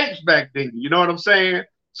had tapes back then. You know what I'm saying?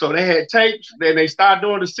 So they had tapes. Then they started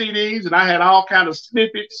doing the CDs, and I had all kind of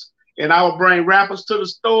snippets. And I would bring rappers to the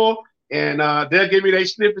store, and they'll give me their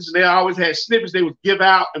snippets. And they always had snippets they would give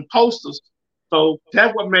out and posters. So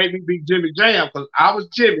that's what made me be JimiJam, because I was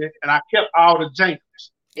Jimmy, and I kept all the jams.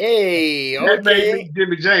 Hey, okay. That made me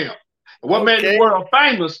JimiJam. And what made me world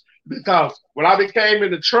famous, because when I became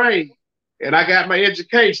in the trade and I got my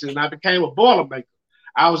education and I became a boilermaker,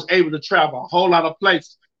 I was able to travel a whole lot of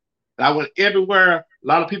places. And I went everywhere. A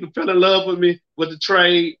lot of people fell in love with me, with the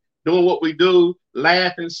trade, doing what we do,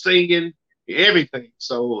 laughing, singing, everything.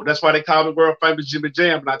 So that's why they call me World Famous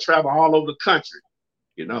JimiJam, and I travel all over the country.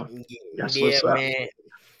 That's what's up. Man.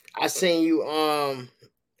 I seen you on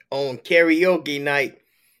karaoke night,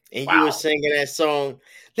 and you were singing that song,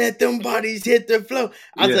 "Let Them Bodies Hit the Floor."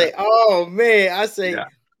 I say, oh man,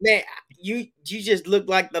 man, you just look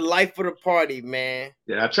like the life of the party, man.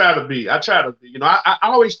 Yeah, I try to be. I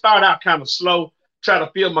always start out kind of slow, try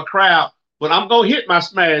to feel my crowd, but I'm gonna hit my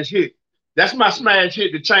smash hit. That's my smash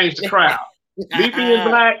hit to change the crowd. Me being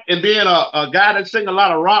black and being a guy that sing a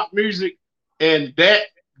lot of rock music, and that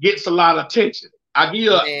gets a lot of attention. I give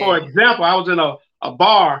you, for example, I was in a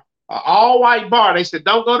bar, an all-white bar. They said,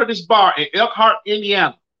 don't go to this bar in Elkhart,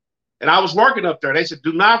 Indiana. And I was working up there. They said,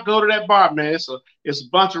 do not go to that bar, man. It's a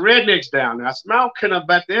bunch of rednecks down there. I said, man, I don't care nothing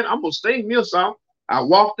about that. I'm going to sing me a song. I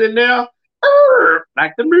walked in there,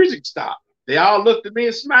 like the music stopped. They all looked at me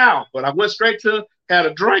and smiled. But I went straight to, had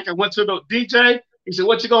a drink. I went to the DJ. He said,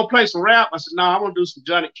 what you going to play, some rap? I said, no, I'm going to do some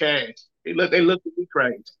Johnny Cash. They looked at me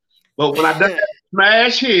crazy. But when I done that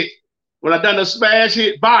smash hit,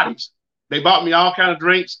 Bodies, they bought me all kind of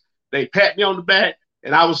drinks. They pat me on the back,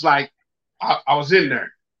 and I was like, I was in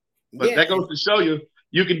there. But that goes to show you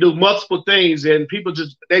can do multiple things, and people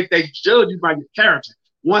just they judge you by your character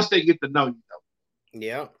once they get to know you, though.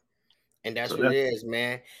 Yeah, and that's what it is,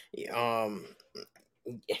 man.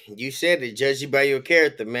 You said it, judge you by your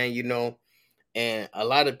character, man. And a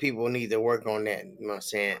lot of people need to work on that. You know what I'm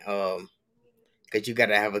saying? Because you got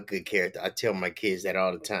to have a good character. I tell my kids that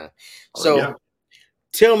all the time. So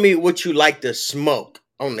tell me what you like to smoke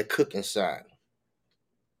on the cooking side.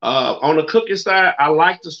 On the cooking side, I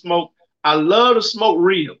like to smoke. I love to smoke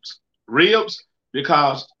ribs,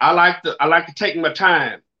 because I like to take my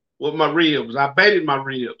time with my ribs. I baited my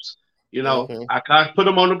ribs. I put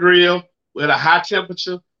them on the grill with a high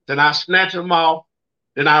temperature. Then I snatch them off.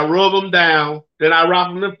 Then I rub them down. Then I wrap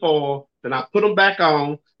them in foil. Then I put them back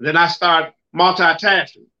on. Then I start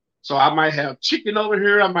multitasking. So I might have chicken over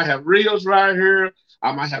here. I might have ribs right here.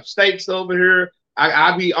 I might have steaks over here.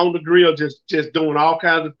 I be on the grill just doing all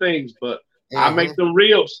kinds of things. But I make them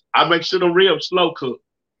ribs. I make sure the ribs slow cook.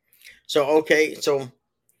 So so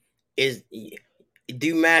is Do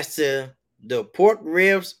you master the pork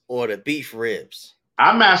ribs or the beef ribs?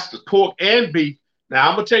 I master pork and beef. Now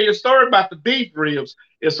I'm gonna tell you a story about the beef ribs.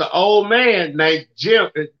 It's an old man named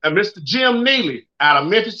Mr. Jim Neely out of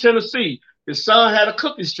Memphis, Tennessee. His son had a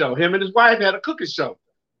cooking show. Him and his wife had a cooking show.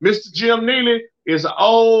 Mr. Jim Neely is an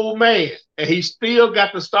old man, and he still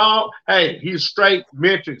got the song. Hey, he's straight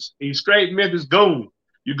Memphis. He's straight Memphis goon.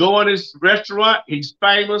 You go in this restaurant, he's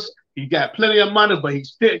famous. He got plenty of money, but he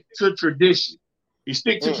stick to tradition. He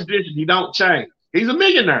stick to tradition. He don't change. He's a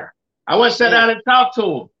millionaire. I went sat down and talked to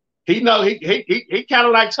him. He kind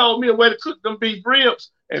of like told me a way to cook them beef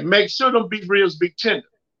ribs and make sure them beef ribs be tender.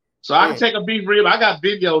 So I can take a beef rib. I got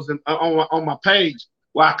videos on my page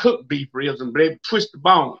where I cook beef ribs and they twist the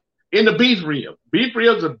bone in the beef rib. Beef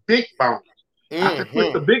ribs are big bones. I can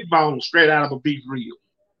twist the big bone straight out of a beef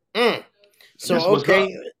rib. So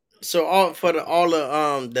okay, so all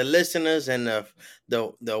the listeners and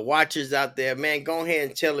the watchers out there, man, go ahead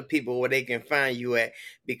and tell the people where they can find you at,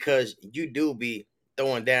 because you do be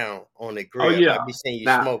throwing down on the grill. Oh yeah, I be seeing you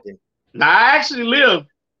smoking. Now I actually live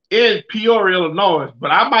in Peoria, Illinois,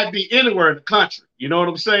 but I might be anywhere in the country. You know what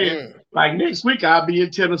I'm saying? Like next week, I'll be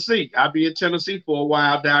in Tennessee. I'll be in Tennessee for a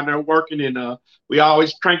while down there working, and we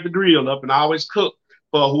always crank the grill up and I always cook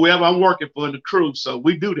for whoever I'm working for in the crew. So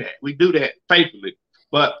we do that. We do that faithfully.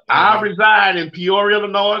 But I reside in Peoria,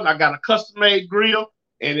 Illinois. I got a custom-made grill.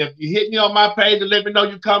 And if you hit me on my page and let me know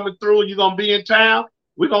you're coming through and you're going to be in town,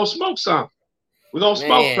 we're going to smoke something. We're going to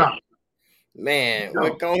smoke something. Man,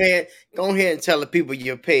 well, go ahead and tell the people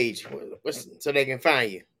your page so they can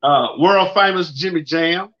find you. World Famous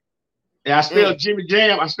JimiJam. And I spell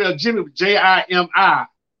JimiJam. I spell Jimi with Jimi,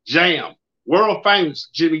 Jam. World Famous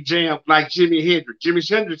JimiJam, like Jimi Hendrix. Jimi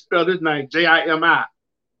Hendrix spelled his name Jimi.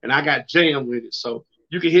 And I got jam with it. So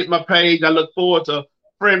you can hit my page. I look forward to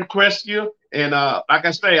friend request you. And like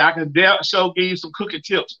I say, I can give you some cooking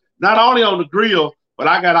tips. Not only on the grill, but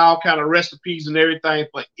I got all kind of recipes and everything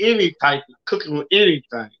for any type of cooking with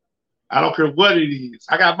anything. I don't care what it is.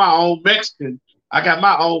 I got my own Mexican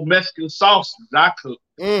sauces I cook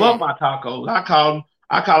for my tacos.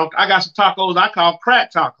 I got some tacos I call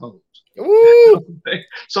crack tacos.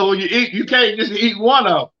 So when you eat, you can't just eat one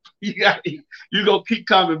of them. You gonna keep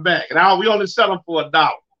coming back. And we only sell them for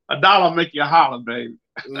 $1. $1 make you holler, baby.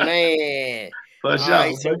 Man. For sure.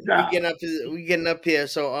 Right, so we getting up here.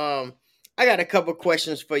 So I got a couple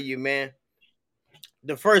questions for you, man.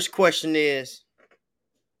 The first question is,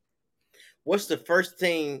 what's the first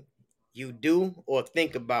thing you do or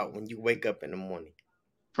think about when you wake up in the morning?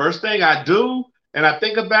 First thing I do and I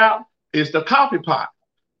think about is the coffee pot.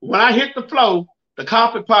 When I hit the floor, the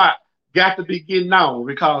coffee pot got to be getting on,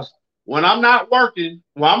 because when I'm not working,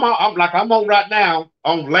 I'm on right now,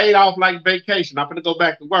 I'm laid off like vacation. I'm gonna go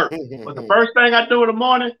back to work. But the first thing I do in the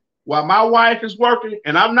morning, while my wife is working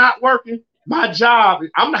and I'm not working, my job,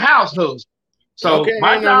 I'm the house husband. So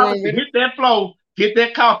my job is to hit that floor, get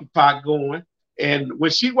that coffee pot going. And when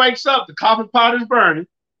she wakes up, the coffee pot is burning.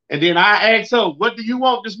 And then I ask her, what do you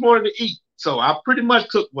want this morning to eat? So I pretty much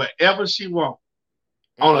cook whatever she wants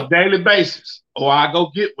on a daily basis, or I go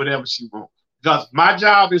get whatever she wants. Because my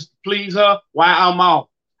job is to please her while I'm off.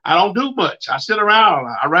 I don't do much. I sit around a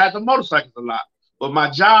lot. I ride the motorcycles a lot. But my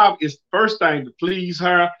job is first thing to please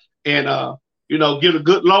her and give the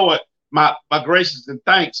good Lord my graces and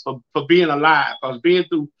thanks for being alive. Because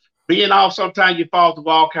being off, sometimes you fall through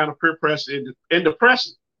all kind of peer pressure and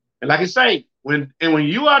depression. And like I say, when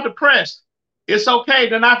you are depressed, it's okay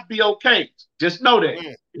to not be okay. Just know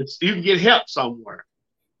that you can get help somewhere.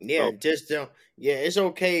 Yeah, it's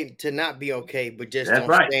okay to not be okay, but just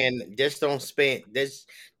don't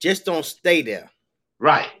stay there.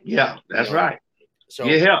 Right. Yeah, that's right. So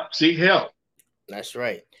get help, seek help. That's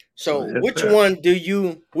right. So which one do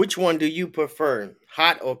you prefer,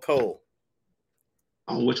 hot or cold?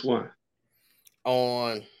 On which one?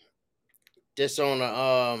 On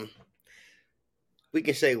we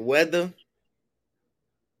can say weather.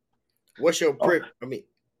 What's your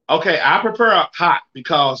Okay, I prefer hot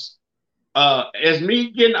because as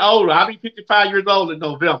me getting older, I'll be 55 years old in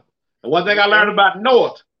November. And one thing I learned about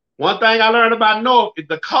North is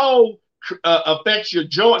the cold affects your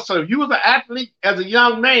joints. So if you was an athlete as a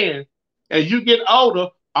young man and you get older,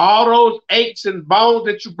 all those aches and bones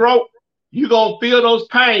that you broke, you're going to feel those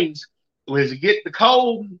pains. As you get the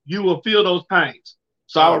cold, you will feel those pains.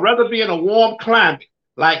 So I would rather be in a warm climate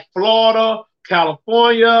like Florida,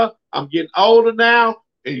 California. I'm getting older now.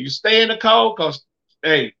 And you stay in the cold because,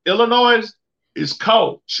 Illinois is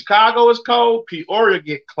cold. Chicago is cold. Peoria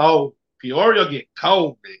get cold.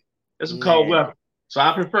 Man. It's some cold weather. So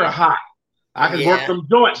I prefer hot. I can work Yeah. them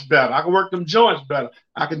joints better. I can work them joints better.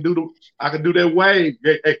 I can do that wave.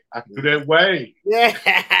 I can do that wave.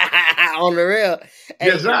 Yeah. On the real.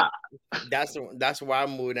 Yes, Hey, sir. that's why I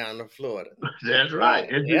moved down to Florida. That's right.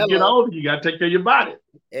 As you get Hello. older, you gotta take care of your body.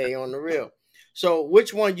 Hey, on the real. So,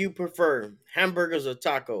 which one you prefer, hamburgers or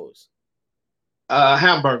tacos?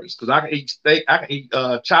 Hamburgers, because I can eat steak. I can eat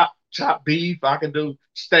chopped beef. I can do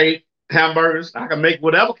steak hamburgers. I can make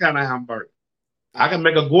whatever kind of hamburger. I can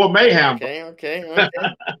make a gourmet Okay, hamburger. okay, okay, okay,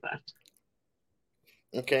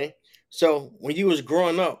 okay. So, when you was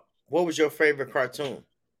growing up, what was your favorite cartoon?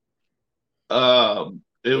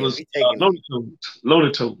 It Yeah, was we taking. Looney Tunes.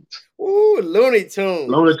 Looney Tunes. Ooh, Looney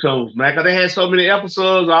Looney Tunes. Tunes, man. Cause they had so many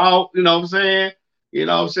episodes, all, you know what I'm saying? You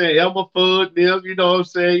know what I'm saying? Elmer Fudd, them, you know what I'm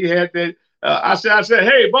saying? You had that. I said,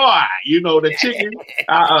 hey, boy, you know, the chicken.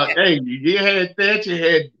 Hey, you had that. You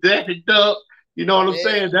had Daffy Duck. You know what I'm Yeah,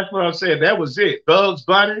 saying? That's what I'm saying. That was it. Bugs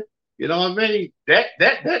Bunny. You know what I mean? That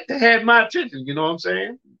had my attention. You know what I'm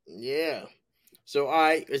saying? yeah. So,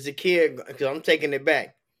 I as a kid, because I'm taking it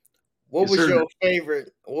back. What Yes, was sir. your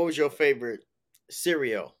favorite? What was your favorite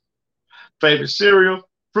cereal? Favorite cereal?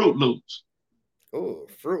 Fruit Loops. Oh,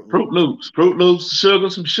 Fruit Fruit Loops. Loops. Fruit Loops, sugar,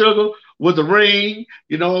 some sugar with a ring.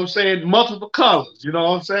 You know what I'm saying? Multiple colors. You know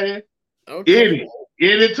what I'm saying? Okay, In it.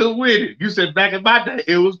 In it to win it. You said back in my day,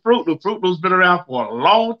 it was Fruit Loops. Fruit Loops been around for a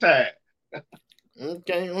long time.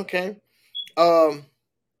 okay, okay. Um,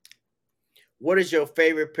 what is your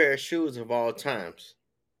favorite pair of shoes of all times?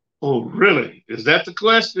 Oh, really? Is that the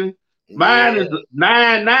question? Yeah.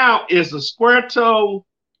 Mine now is a square toe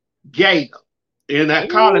gator. And I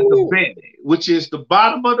call it the Ooh, belly, which is the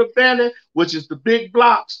bottom of the belly, which is the big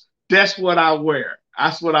blocks. That's what I wear.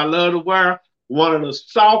 That's what I love to wear. One of the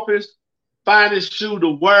softest, finest shoe to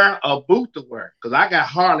wear, a boot to wear. Because I got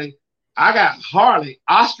Harley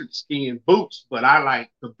ostrich skin boots, but I like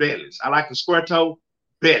the bellies. I like the square toe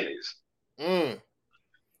bellies. mm.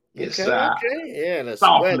 Yes, Okay, okay. Yeah, the soft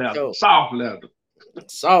square leather, toe, soft leather.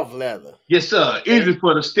 soft leather. Yes, sir. Okay, Easy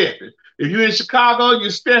for the stepping. If you're in Chicago, you're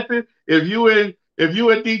stepping. If you in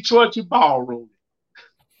Detroit, you ballroom.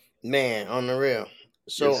 man, on the real.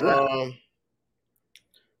 Yes, So, sir.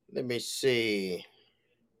 let me see.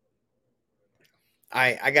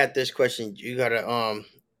 I got this question. You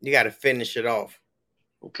gotta finish it off.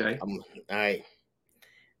 Okay. I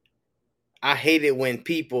I hate it when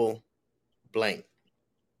people blank.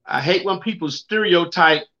 I hate when people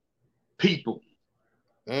stereotype people.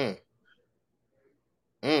 Mm,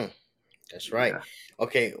 mm, that's right. Yeah.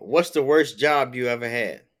 Okay, what's the worst job you ever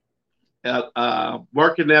had?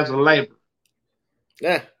 Working as a laborer.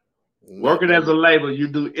 Yeah, not Working that. as a laborer, you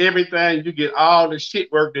do everything. You get all the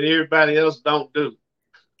shit work that everybody else don't do.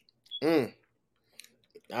 Mm.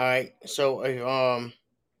 All right. So,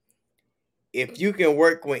 if you can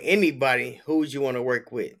work with anybody, who would you want to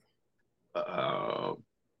work with? Uh,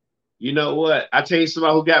 you know what? I tell you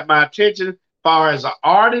somebody who got my attention as far as an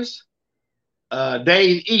artist,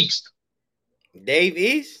 Dave East. Dave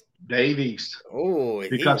East. Dave East. Oh,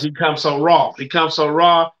 Because he's he comes so raw. He comes so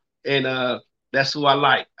raw, and that's who I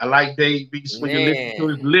like. I like Dave Beast when you listen to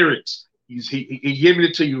his man. lyrics. He giving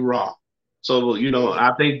it to you raw. So you know, Mm,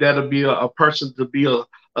 I think that'll be a person to be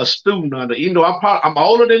a student under. You know, I'm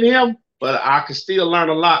older than him, but I can still learn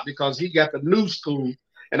a lot because he got the new school,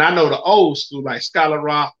 and I know the old school like Scholar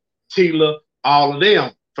Rock, Tila, all of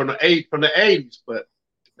them from the 80s. But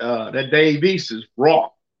that Dave Beast is raw.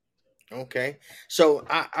 okay. So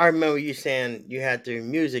I remember you saying you had the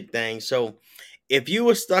music thing. So if you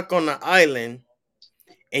were stuck on the island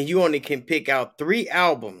and you only can pick out three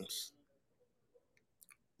albums,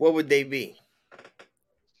 what would they be?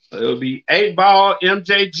 It'll be 8 Ball,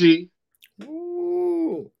 MJG.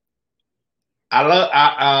 Ooh. I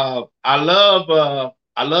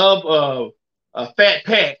love Fat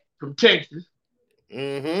Pat from Texas,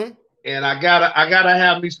 Mm-hmm. and I gotta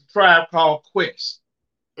have me some Tribe Called Quest.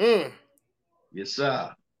 Mm. Yes,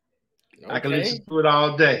 sir. I can listen Okay. to it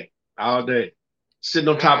all day. Sitting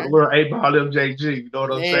on All top of the right. world, 8 Ball MJG. You know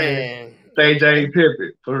what I'm saying? Man. Say Okay. James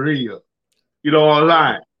Pippin for real. You know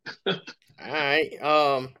online. All right.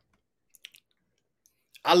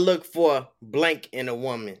 I look for blank in a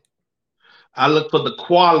woman. I look for the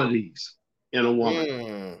qualities in a woman.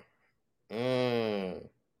 Mm. Mm.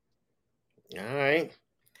 All right.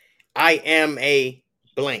 I am a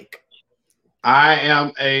blank. I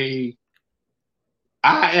am a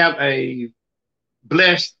I am a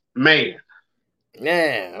blessed man.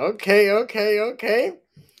 Yeah. Okay. Okay. Okay.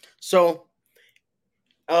 So,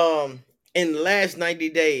 in the last 90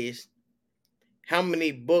 days, how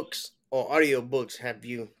many books or audiobooks have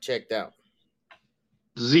you checked out?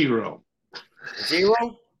 Zero.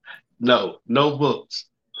 Zero? No, no books.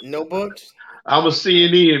 No books? I'm a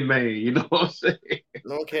CNN man. You know what I'm saying?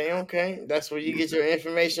 Okay, okay. That's where you get your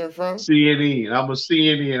information from? CNN. I'm a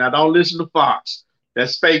CNN. I don't listen to Fox.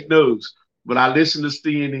 That's fake news. But I listen to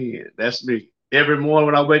CNN. That's me. Every morning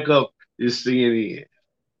when I wake up, it's CNN.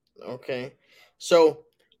 Okay. So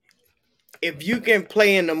if you can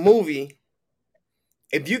play in a movie,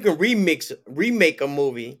 if you can remake a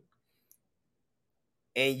movie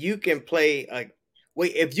and you can play a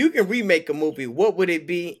wait, if you can remake a movie, what would it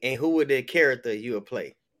be and who would the character you would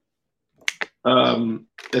play?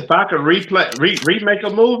 If I could remake a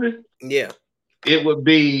movie, Yeah. it would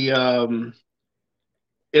be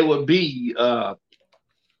it would be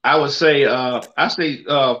I would say I say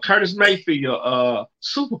Curtis Mayfield,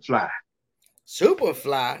 Superfly.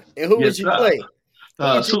 Superfly. And who Yes, would you sir. play? Who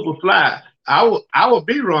would you Superfly. I would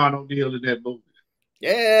be Ron O'Neal in that movie.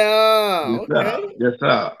 Yeah. Yes, sir. Okay. Yes,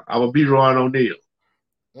 sir. I would be Ron O'Neal.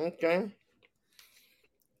 Okay.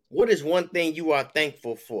 What is one thing you are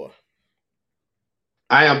thankful for?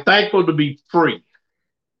 I am thankful to be free.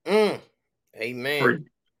 Mm. Amen. Free.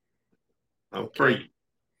 I'm Okay. free.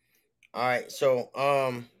 All right. So,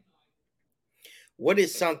 what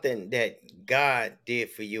is something that God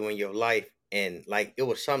did for you in your life, and like it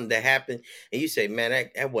was something that happened, and you say, "Man,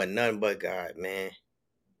 that wasn't nothing but God, man."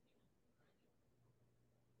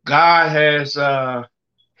 God has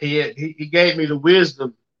he gave me the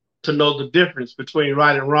wisdom to know the difference between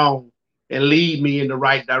right and wrong and lead me in the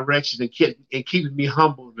right direction and keeping me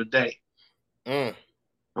humble today. Mm.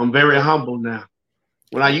 I'm very humble now.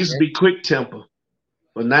 When I used to Okay. be quick temper,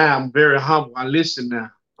 but now I'm very humble. I listen now.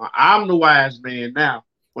 I'm the wise man now.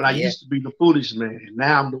 When I Yeah. used to be the foolish man,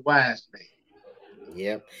 now I'm the wise man.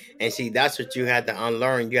 Yep. And see, that's what you had to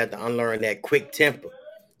unlearn. You had to unlearn that quick temper.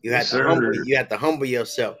 You Yes, had to humble. sir. You had to humble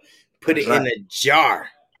yourself. Put That's it right. in a jar.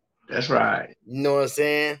 That's right. You know what I'm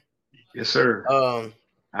saying? Yes, sir. Um.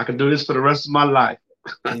 I can do this for the rest of my life.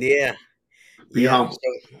 Yeah. Be Yeah. humble.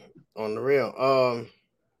 So on the real.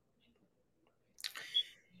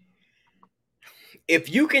 If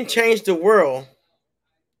you can change the world,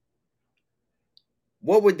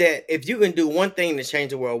 what would that? If you can do one thing to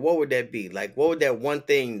change the world, what would that be? Like, what would that one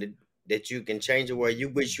thing that you can change the world? You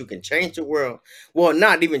wish you can change the world. Well,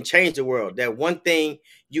 not even change the world. That one thing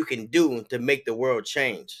you can do to make the world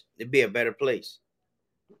change to be a better place.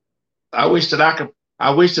 I wish that I could.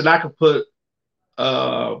 I wish that I could put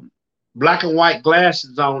uh, black and white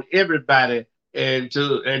glasses on everybody and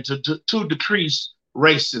to decrease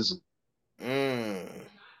racism. Mm,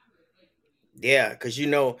 yeah, because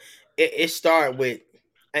it started with,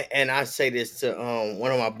 and I say this to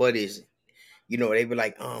one of my buddies. They be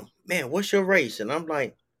like, man, what's your race? And I'm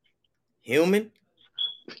like, human.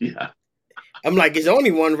 Yeah, I'm like, it's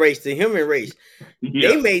only one race, the human race. They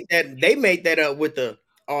yeah, made that. They made that up with the,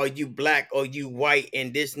 "Are you black or you white?"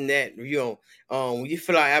 and this and that. When you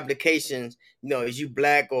fill out applications, is you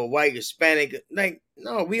black or white, Hispanic? Like,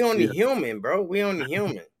 no, we only yeah. human, bro. We only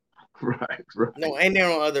human. Right, right, No, ain't there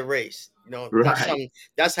no other race. That's right. something.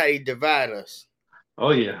 That's how they divide us.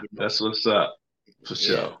 Oh yeah, You know. that's what's up for Yeah.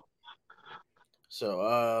 sure.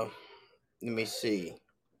 So, let me see.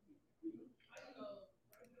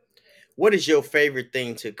 What is your favorite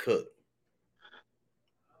thing to cook?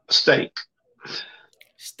 Steak.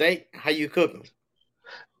 Steak? How you cook them?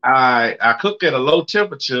 I cook at a low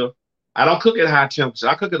temperature. I don't cook at high temperature.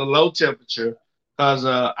 I cook at a low temperature because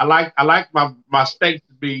I like my steak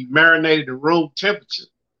to be marinated at room temperature.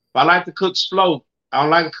 But I like to cook slow. I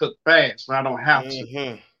don't like to cook fast when I don't have to.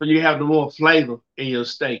 Mm-hmm. So you have the more flavor in your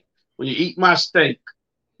steak. When you eat my steak,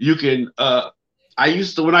 you can. I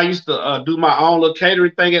used to do my own little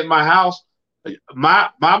catering thing at my house. My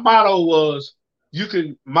motto was, you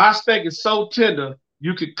can. My steak is so tender,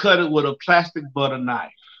 you can cut it with a plastic butter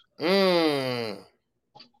knife. Mm.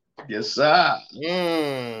 Yes, sir.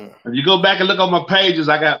 Mm. If you go back and look on my pages,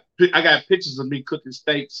 I got pictures of me cooking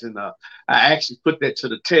steaks, and I actually put that to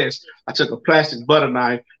the test. I took a plastic butter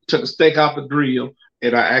knife, took a steak off the grill,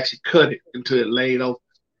 and I actually cut it until it laid over,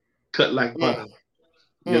 cut like butter. Mm.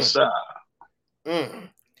 Yes, Mm. sir. Mm.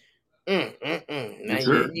 Now Yes,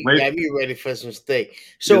 you, sir. you Wait. got me ready for some steak.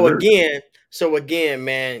 Yes, sir. So again,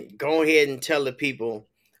 man, go ahead and tell the people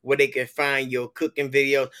where they can find your cooking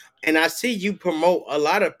videos. And I see you promote a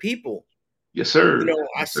lot of people. Yes, sir.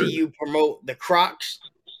 I Yes, see sir. you promote the Crocs.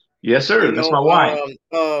 Yes, sir. That's my wife.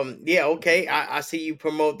 Yeah, okay. I see you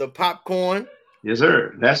promote the popcorn. Yes,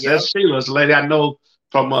 sir. That's Yep. that's Sheila. It's a lady I know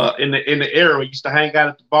from in the era. We used to hang out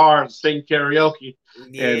at the bars and sing karaoke,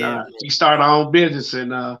 and Yeah. she started her own business,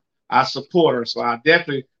 and I support her. So I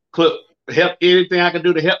definitely put help anything I can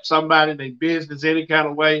do to help somebody in their business any kind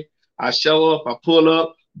of way. I show up, I pull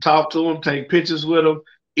up, talk to them, take pictures with them,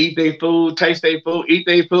 eat their food, taste their food, eat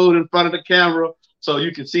their food in front of the camera so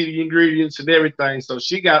you can see the ingredients and everything. So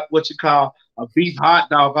she got what you call a beef hot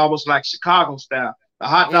dog, almost like Chicago style. The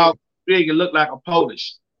hot Mm, dog big, it looked like a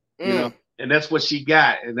Polish, you know, mm. and that's what she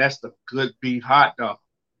got, and that's the good beef hot dog.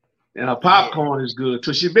 And her Yeah. popcorn is good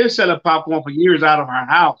too. She's been selling popcorn for years out of her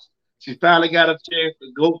house. She finally got a chance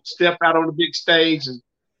to go step out on the big stage,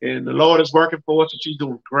 and the Lord is working for her, so she's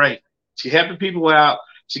doing great. She helping people out.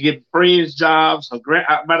 She getting friends jobs.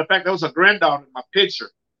 Matter of fact, that was her granddaughter in my picture.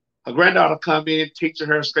 Her granddaughter come in, teaching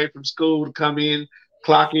her straight from school to come in,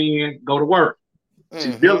 clock in, go to work.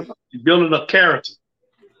 Mm-hmm. She's building a character.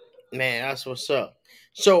 Man, that's what's up.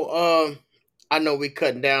 So, I know we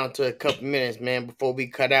cutting down to a couple minutes, man. Before we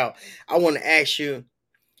cut out, I want to ask you,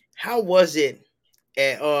 how was it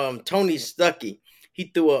at Tony Stuckey?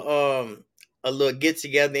 He threw a little get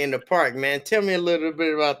together in the park, man. Tell me a little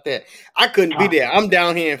bit about that. I couldn't be there. I'm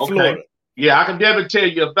down here in Okay. Florida. Yeah, I can definitely tell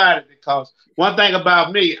you about it because one thing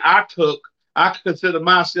about me, I cook. I consider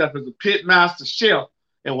myself as a pit master chef,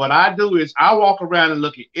 and what I do is I walk around and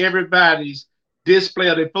look at everybody's display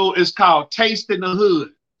of their food. It's called Taste in the Hood.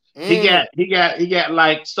 Mm, He got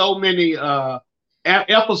like so many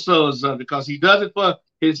episodes of it because he does it for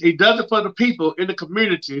the people in the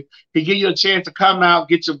community. He give you a chance to come out,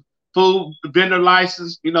 get your food vendor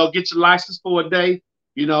license, you know, get your license for a day,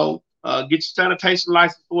 you know, get your sanitation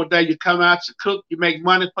license for a day. You come out, you cook, you make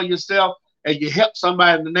money for yourself, and you help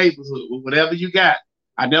somebody in the neighborhood with whatever you got.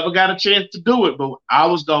 I never got a chance to do it, but I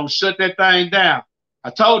was gonna shut that thing down. I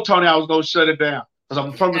told Tony I was gonna shut it down because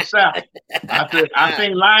I'm from the South. I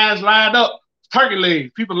seen lions lined up, turkey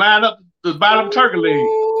legs. People lined up to buy them turkey legs.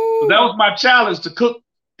 So that Ooh. was my challenge to cook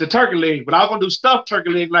the turkey leg. But I was gonna do stuffed turkey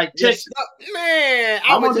leg like Yes, Texas. man.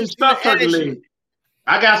 I I'm was gonna do just gonna stuffed turkey ask leg. you.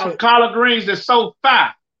 I got some I, collard greens that's so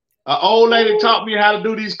fire. An old lady ooh, taught me how to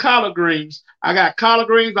do these collard greens. I got collard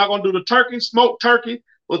greens. I'm gonna do the turkey, smoked turkey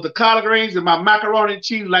with the collard greens and my macaroni and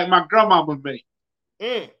cheese like my grandmama made.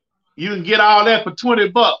 mm. You can get all that for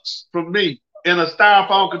 $20 from me in a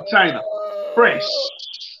styrofoam container, fresh.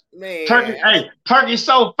 Turkey, Man, hey, turkey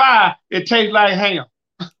so fire it tastes like ham.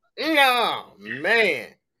 no, man.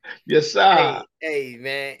 Yes, sir. Hey,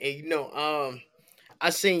 man. And I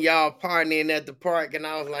seen y'all partying at the park, and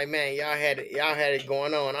I was like, man, y'all had it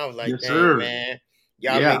going on. I was like, Yes, dang, sir. man,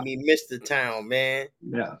 y'all Yeah. made me miss the town, man.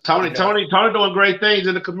 Yeah, You know, Tony doing great things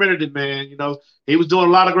in the community, man. You know, he was doing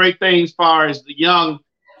a lot of great things as far as the young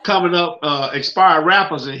coming up, expired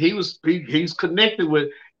rappers, and he's connected with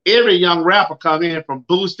every young rapper coming in from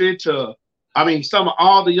Boosted to, I mean, some of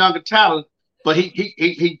all the younger talent. But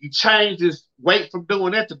he changed his weight from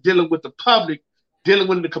doing that to dealing with the public, dealing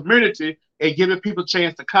with the community, and giving people a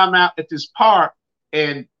chance to come out at this park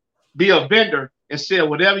and be a vendor and sell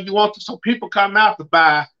whatever you want to. So people come out to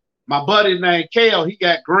buy. My buddy named Kale, he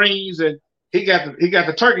got greens and he got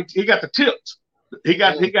the turkey, he got the tips. mm, He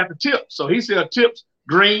got the tips. So he sell tips,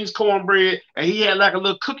 greens, cornbread, and he had like a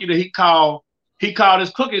little cookie that he called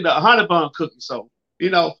his cookie the honey bun cookie. So, you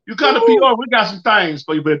know, you come to woo, Peoria, we got some things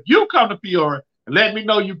for you. But if you come to Peoria and let me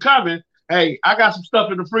know you coming, hey, I got some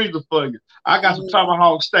stuff in the freezer for you. I got some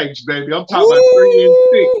tomahawk steaks, baby. I'm talking about 3 and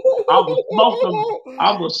 6. I'm gonna smoke them.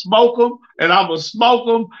 I'm gonna smoke them, and I'm gonna smoke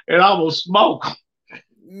them, and I'm gonna smoke 'em.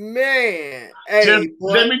 man. Just Hey, let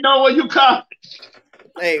boy. me know when you come.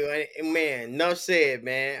 Hey, man. Enough said,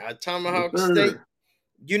 man. A Yes, tomahawk steak. sir.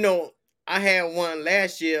 You know, I had one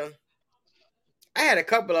last year. I had a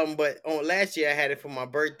couple of them, but on last year I had it for my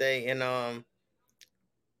birthday, and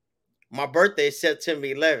my birthday is September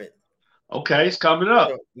 11th. Okay, it's coming up.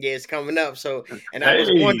 So yeah, it's coming up. So, and Hey,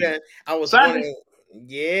 I was Sunday. wondering,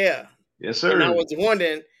 yeah, Yes, and I sir. was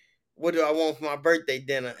wondering, what do I want for my birthday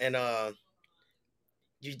dinner? And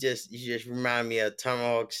you just remind me of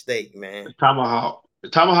tomahawk steak, man. The tomahawk. The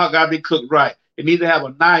tomahawk gotta be cooked right. It needs to have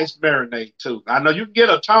a nice marinade too. I know you can get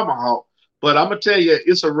a tomahawk, but I'm gonna tell you,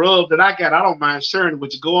 it's a rub that I got. I don't mind sharing it,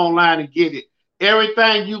 but you go online and get it.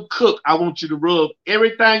 Everything you cook, I want you to rub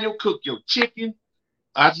everything you cook, your chicken.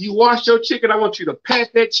 After you wash your chicken, I want you to pat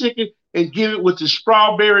that chicken and give it with the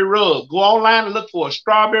strawberry rub. Go online and look for a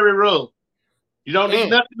strawberry rub. You don't need Mm,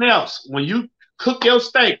 nothing else. When you cook your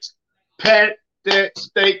steaks, pat that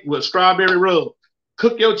steak with strawberry rub.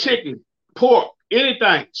 Cook your mm, chicken, pork,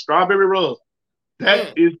 anything, strawberry rub. That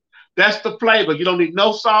mm, is that's the flavor. You don't need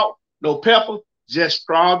no salt, no pepper, just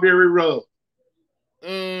strawberry rub.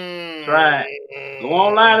 Try it. Go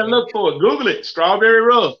online and mm. look for it. Google it. Strawberry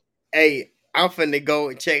rub. Hey, I'm finna go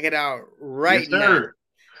and check it out right Yes, now. sir.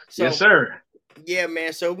 Yes, So sir. yeah,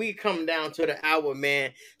 man. So we come down to the hour,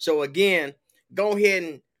 man. So again, go ahead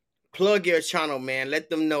and plug your channel, man. Let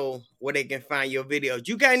them know where they can find your videos.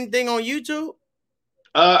 You got anything on YouTube?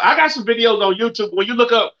 I got some videos on YouTube. When you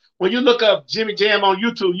look up JimiJam on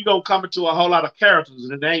YouTube, you're gonna come into a whole lot of characters,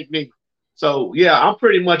 and it ain't me. So yeah, I'm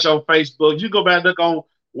pretty much on Facebook. You go back and look on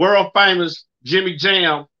World Famous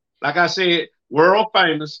JimiJam. Like I said, World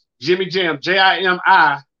Famous JimiJam,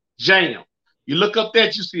 Jimi Jam. You look up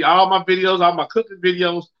that, you see all my videos, all my cooking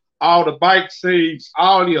videos, all the bike scenes,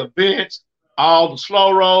 all the events, all the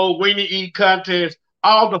slow roll, weenie eat contests,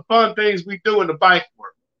 all the fun things we do in the bike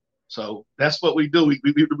world. So that's what we do.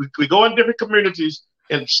 We go in different communities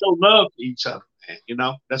and show love to each other, man. You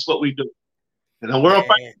know, that's what we do. And the World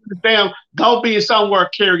Famous, go be somewhere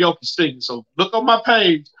karaoke singing. So look on my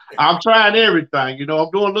page. I'm trying everything. You know,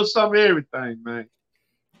 I'm doing a little something everything, man.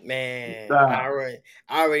 Man, I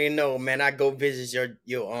already know, man. I go visit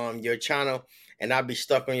your channel, and I'll be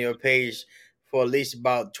stuck on your page for at least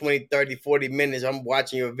about 20, 30, 40 minutes. I'm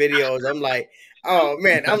watching your videos. I'm like, oh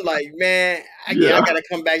man, I gotta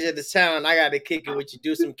come back to the town. I gotta kick it with you,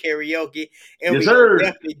 do some karaoke, and we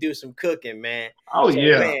definitely do some cooking, man. Oh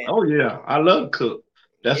yeah, I love to cook.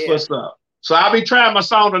 That's what's up. So I'll be trying my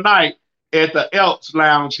song tonight at the Elks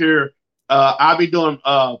Lounge here. I'll be doing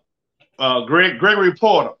Gregory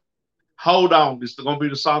Porter. Hold on, this is gonna be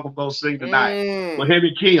the song I'm gonna sing tonight with him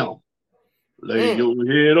and Kim. Lay your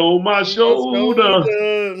head on my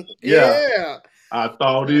shoulder. Yeah. I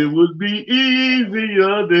thought it would be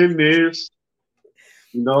easier than this.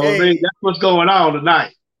 You know what I mean? That's what's going on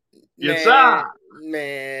tonight. Yes, sir.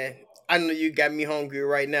 Man, I know you got me hungry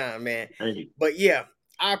right now, man. Hey. But yeah,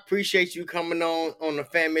 I appreciate you coming on the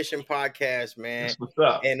Fammission Podcast, man. That's what's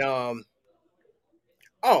up. And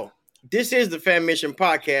this is the Fammission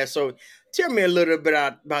Podcast. So tell me a little bit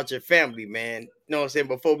about your family, man. You know what I'm saying?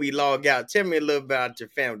 Before we log out, tell me a little bit about your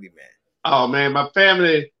family, man. Oh man, my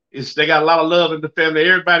family they got a lot of love in the family.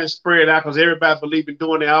 Everybody's spread out because everybody believes in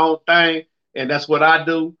doing their own thing, and that's what I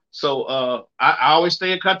do. So I always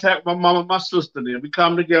stay in contact with my mom and my sister. Then we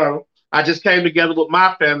come together. I just came together with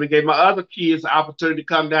my family, gave my other kids the opportunity to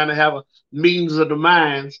come down and have a meetings of the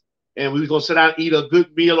minds, and we was gonna sit down and eat a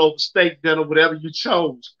good meal over steak dinner, whatever you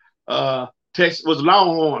chose. Texas was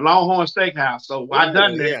Longhorn Steakhouse. So I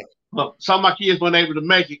done that. Yeah. But some of my kids weren't able to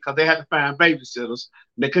make it because they had to find babysitters.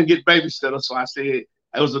 And they couldn't get babysitters. So I said, it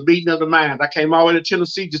was a meeting of the minds. I came all the way to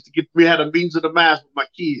Tennessee just to we had a meetings of the minds with my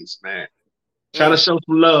kids, man. Trying to show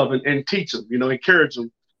some love and teach them, encourage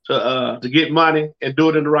them to get money and do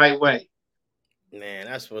it in the right way. Man,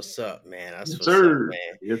 that's what's up, man. That's what's up, man.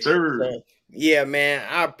 Yes, sir. So, yeah, man,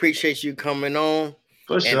 I appreciate you coming on.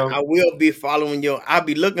 For sure. I will be following you. I'll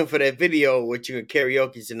be looking for that video with you in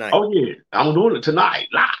karaoke tonight. Oh, yeah. I'm doing it tonight,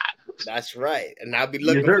 live. That's right. And I'll be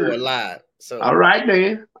looking for it live. So, all right,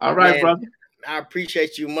 man. All right, man, brother. I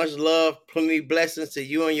appreciate you. Much love. Plenty of blessings to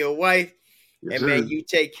you and your wife. Yes, and, man, you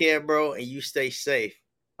take care, bro, and you stay safe.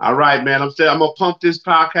 All right, man. I'm going to pump this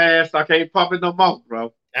podcast. I can't pump it no more,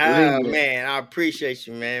 bro. Man, I appreciate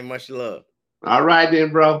you, man. Much love. All right,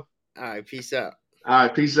 then, bro. All right, peace out. All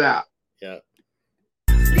right, peace out. Yeah.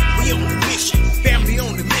 We on the mission, family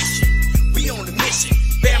on the mission. We on the mission,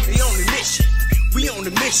 family on the mission. We on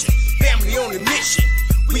the mission, family on the mission.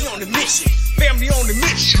 We on the mission, family on the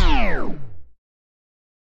mission.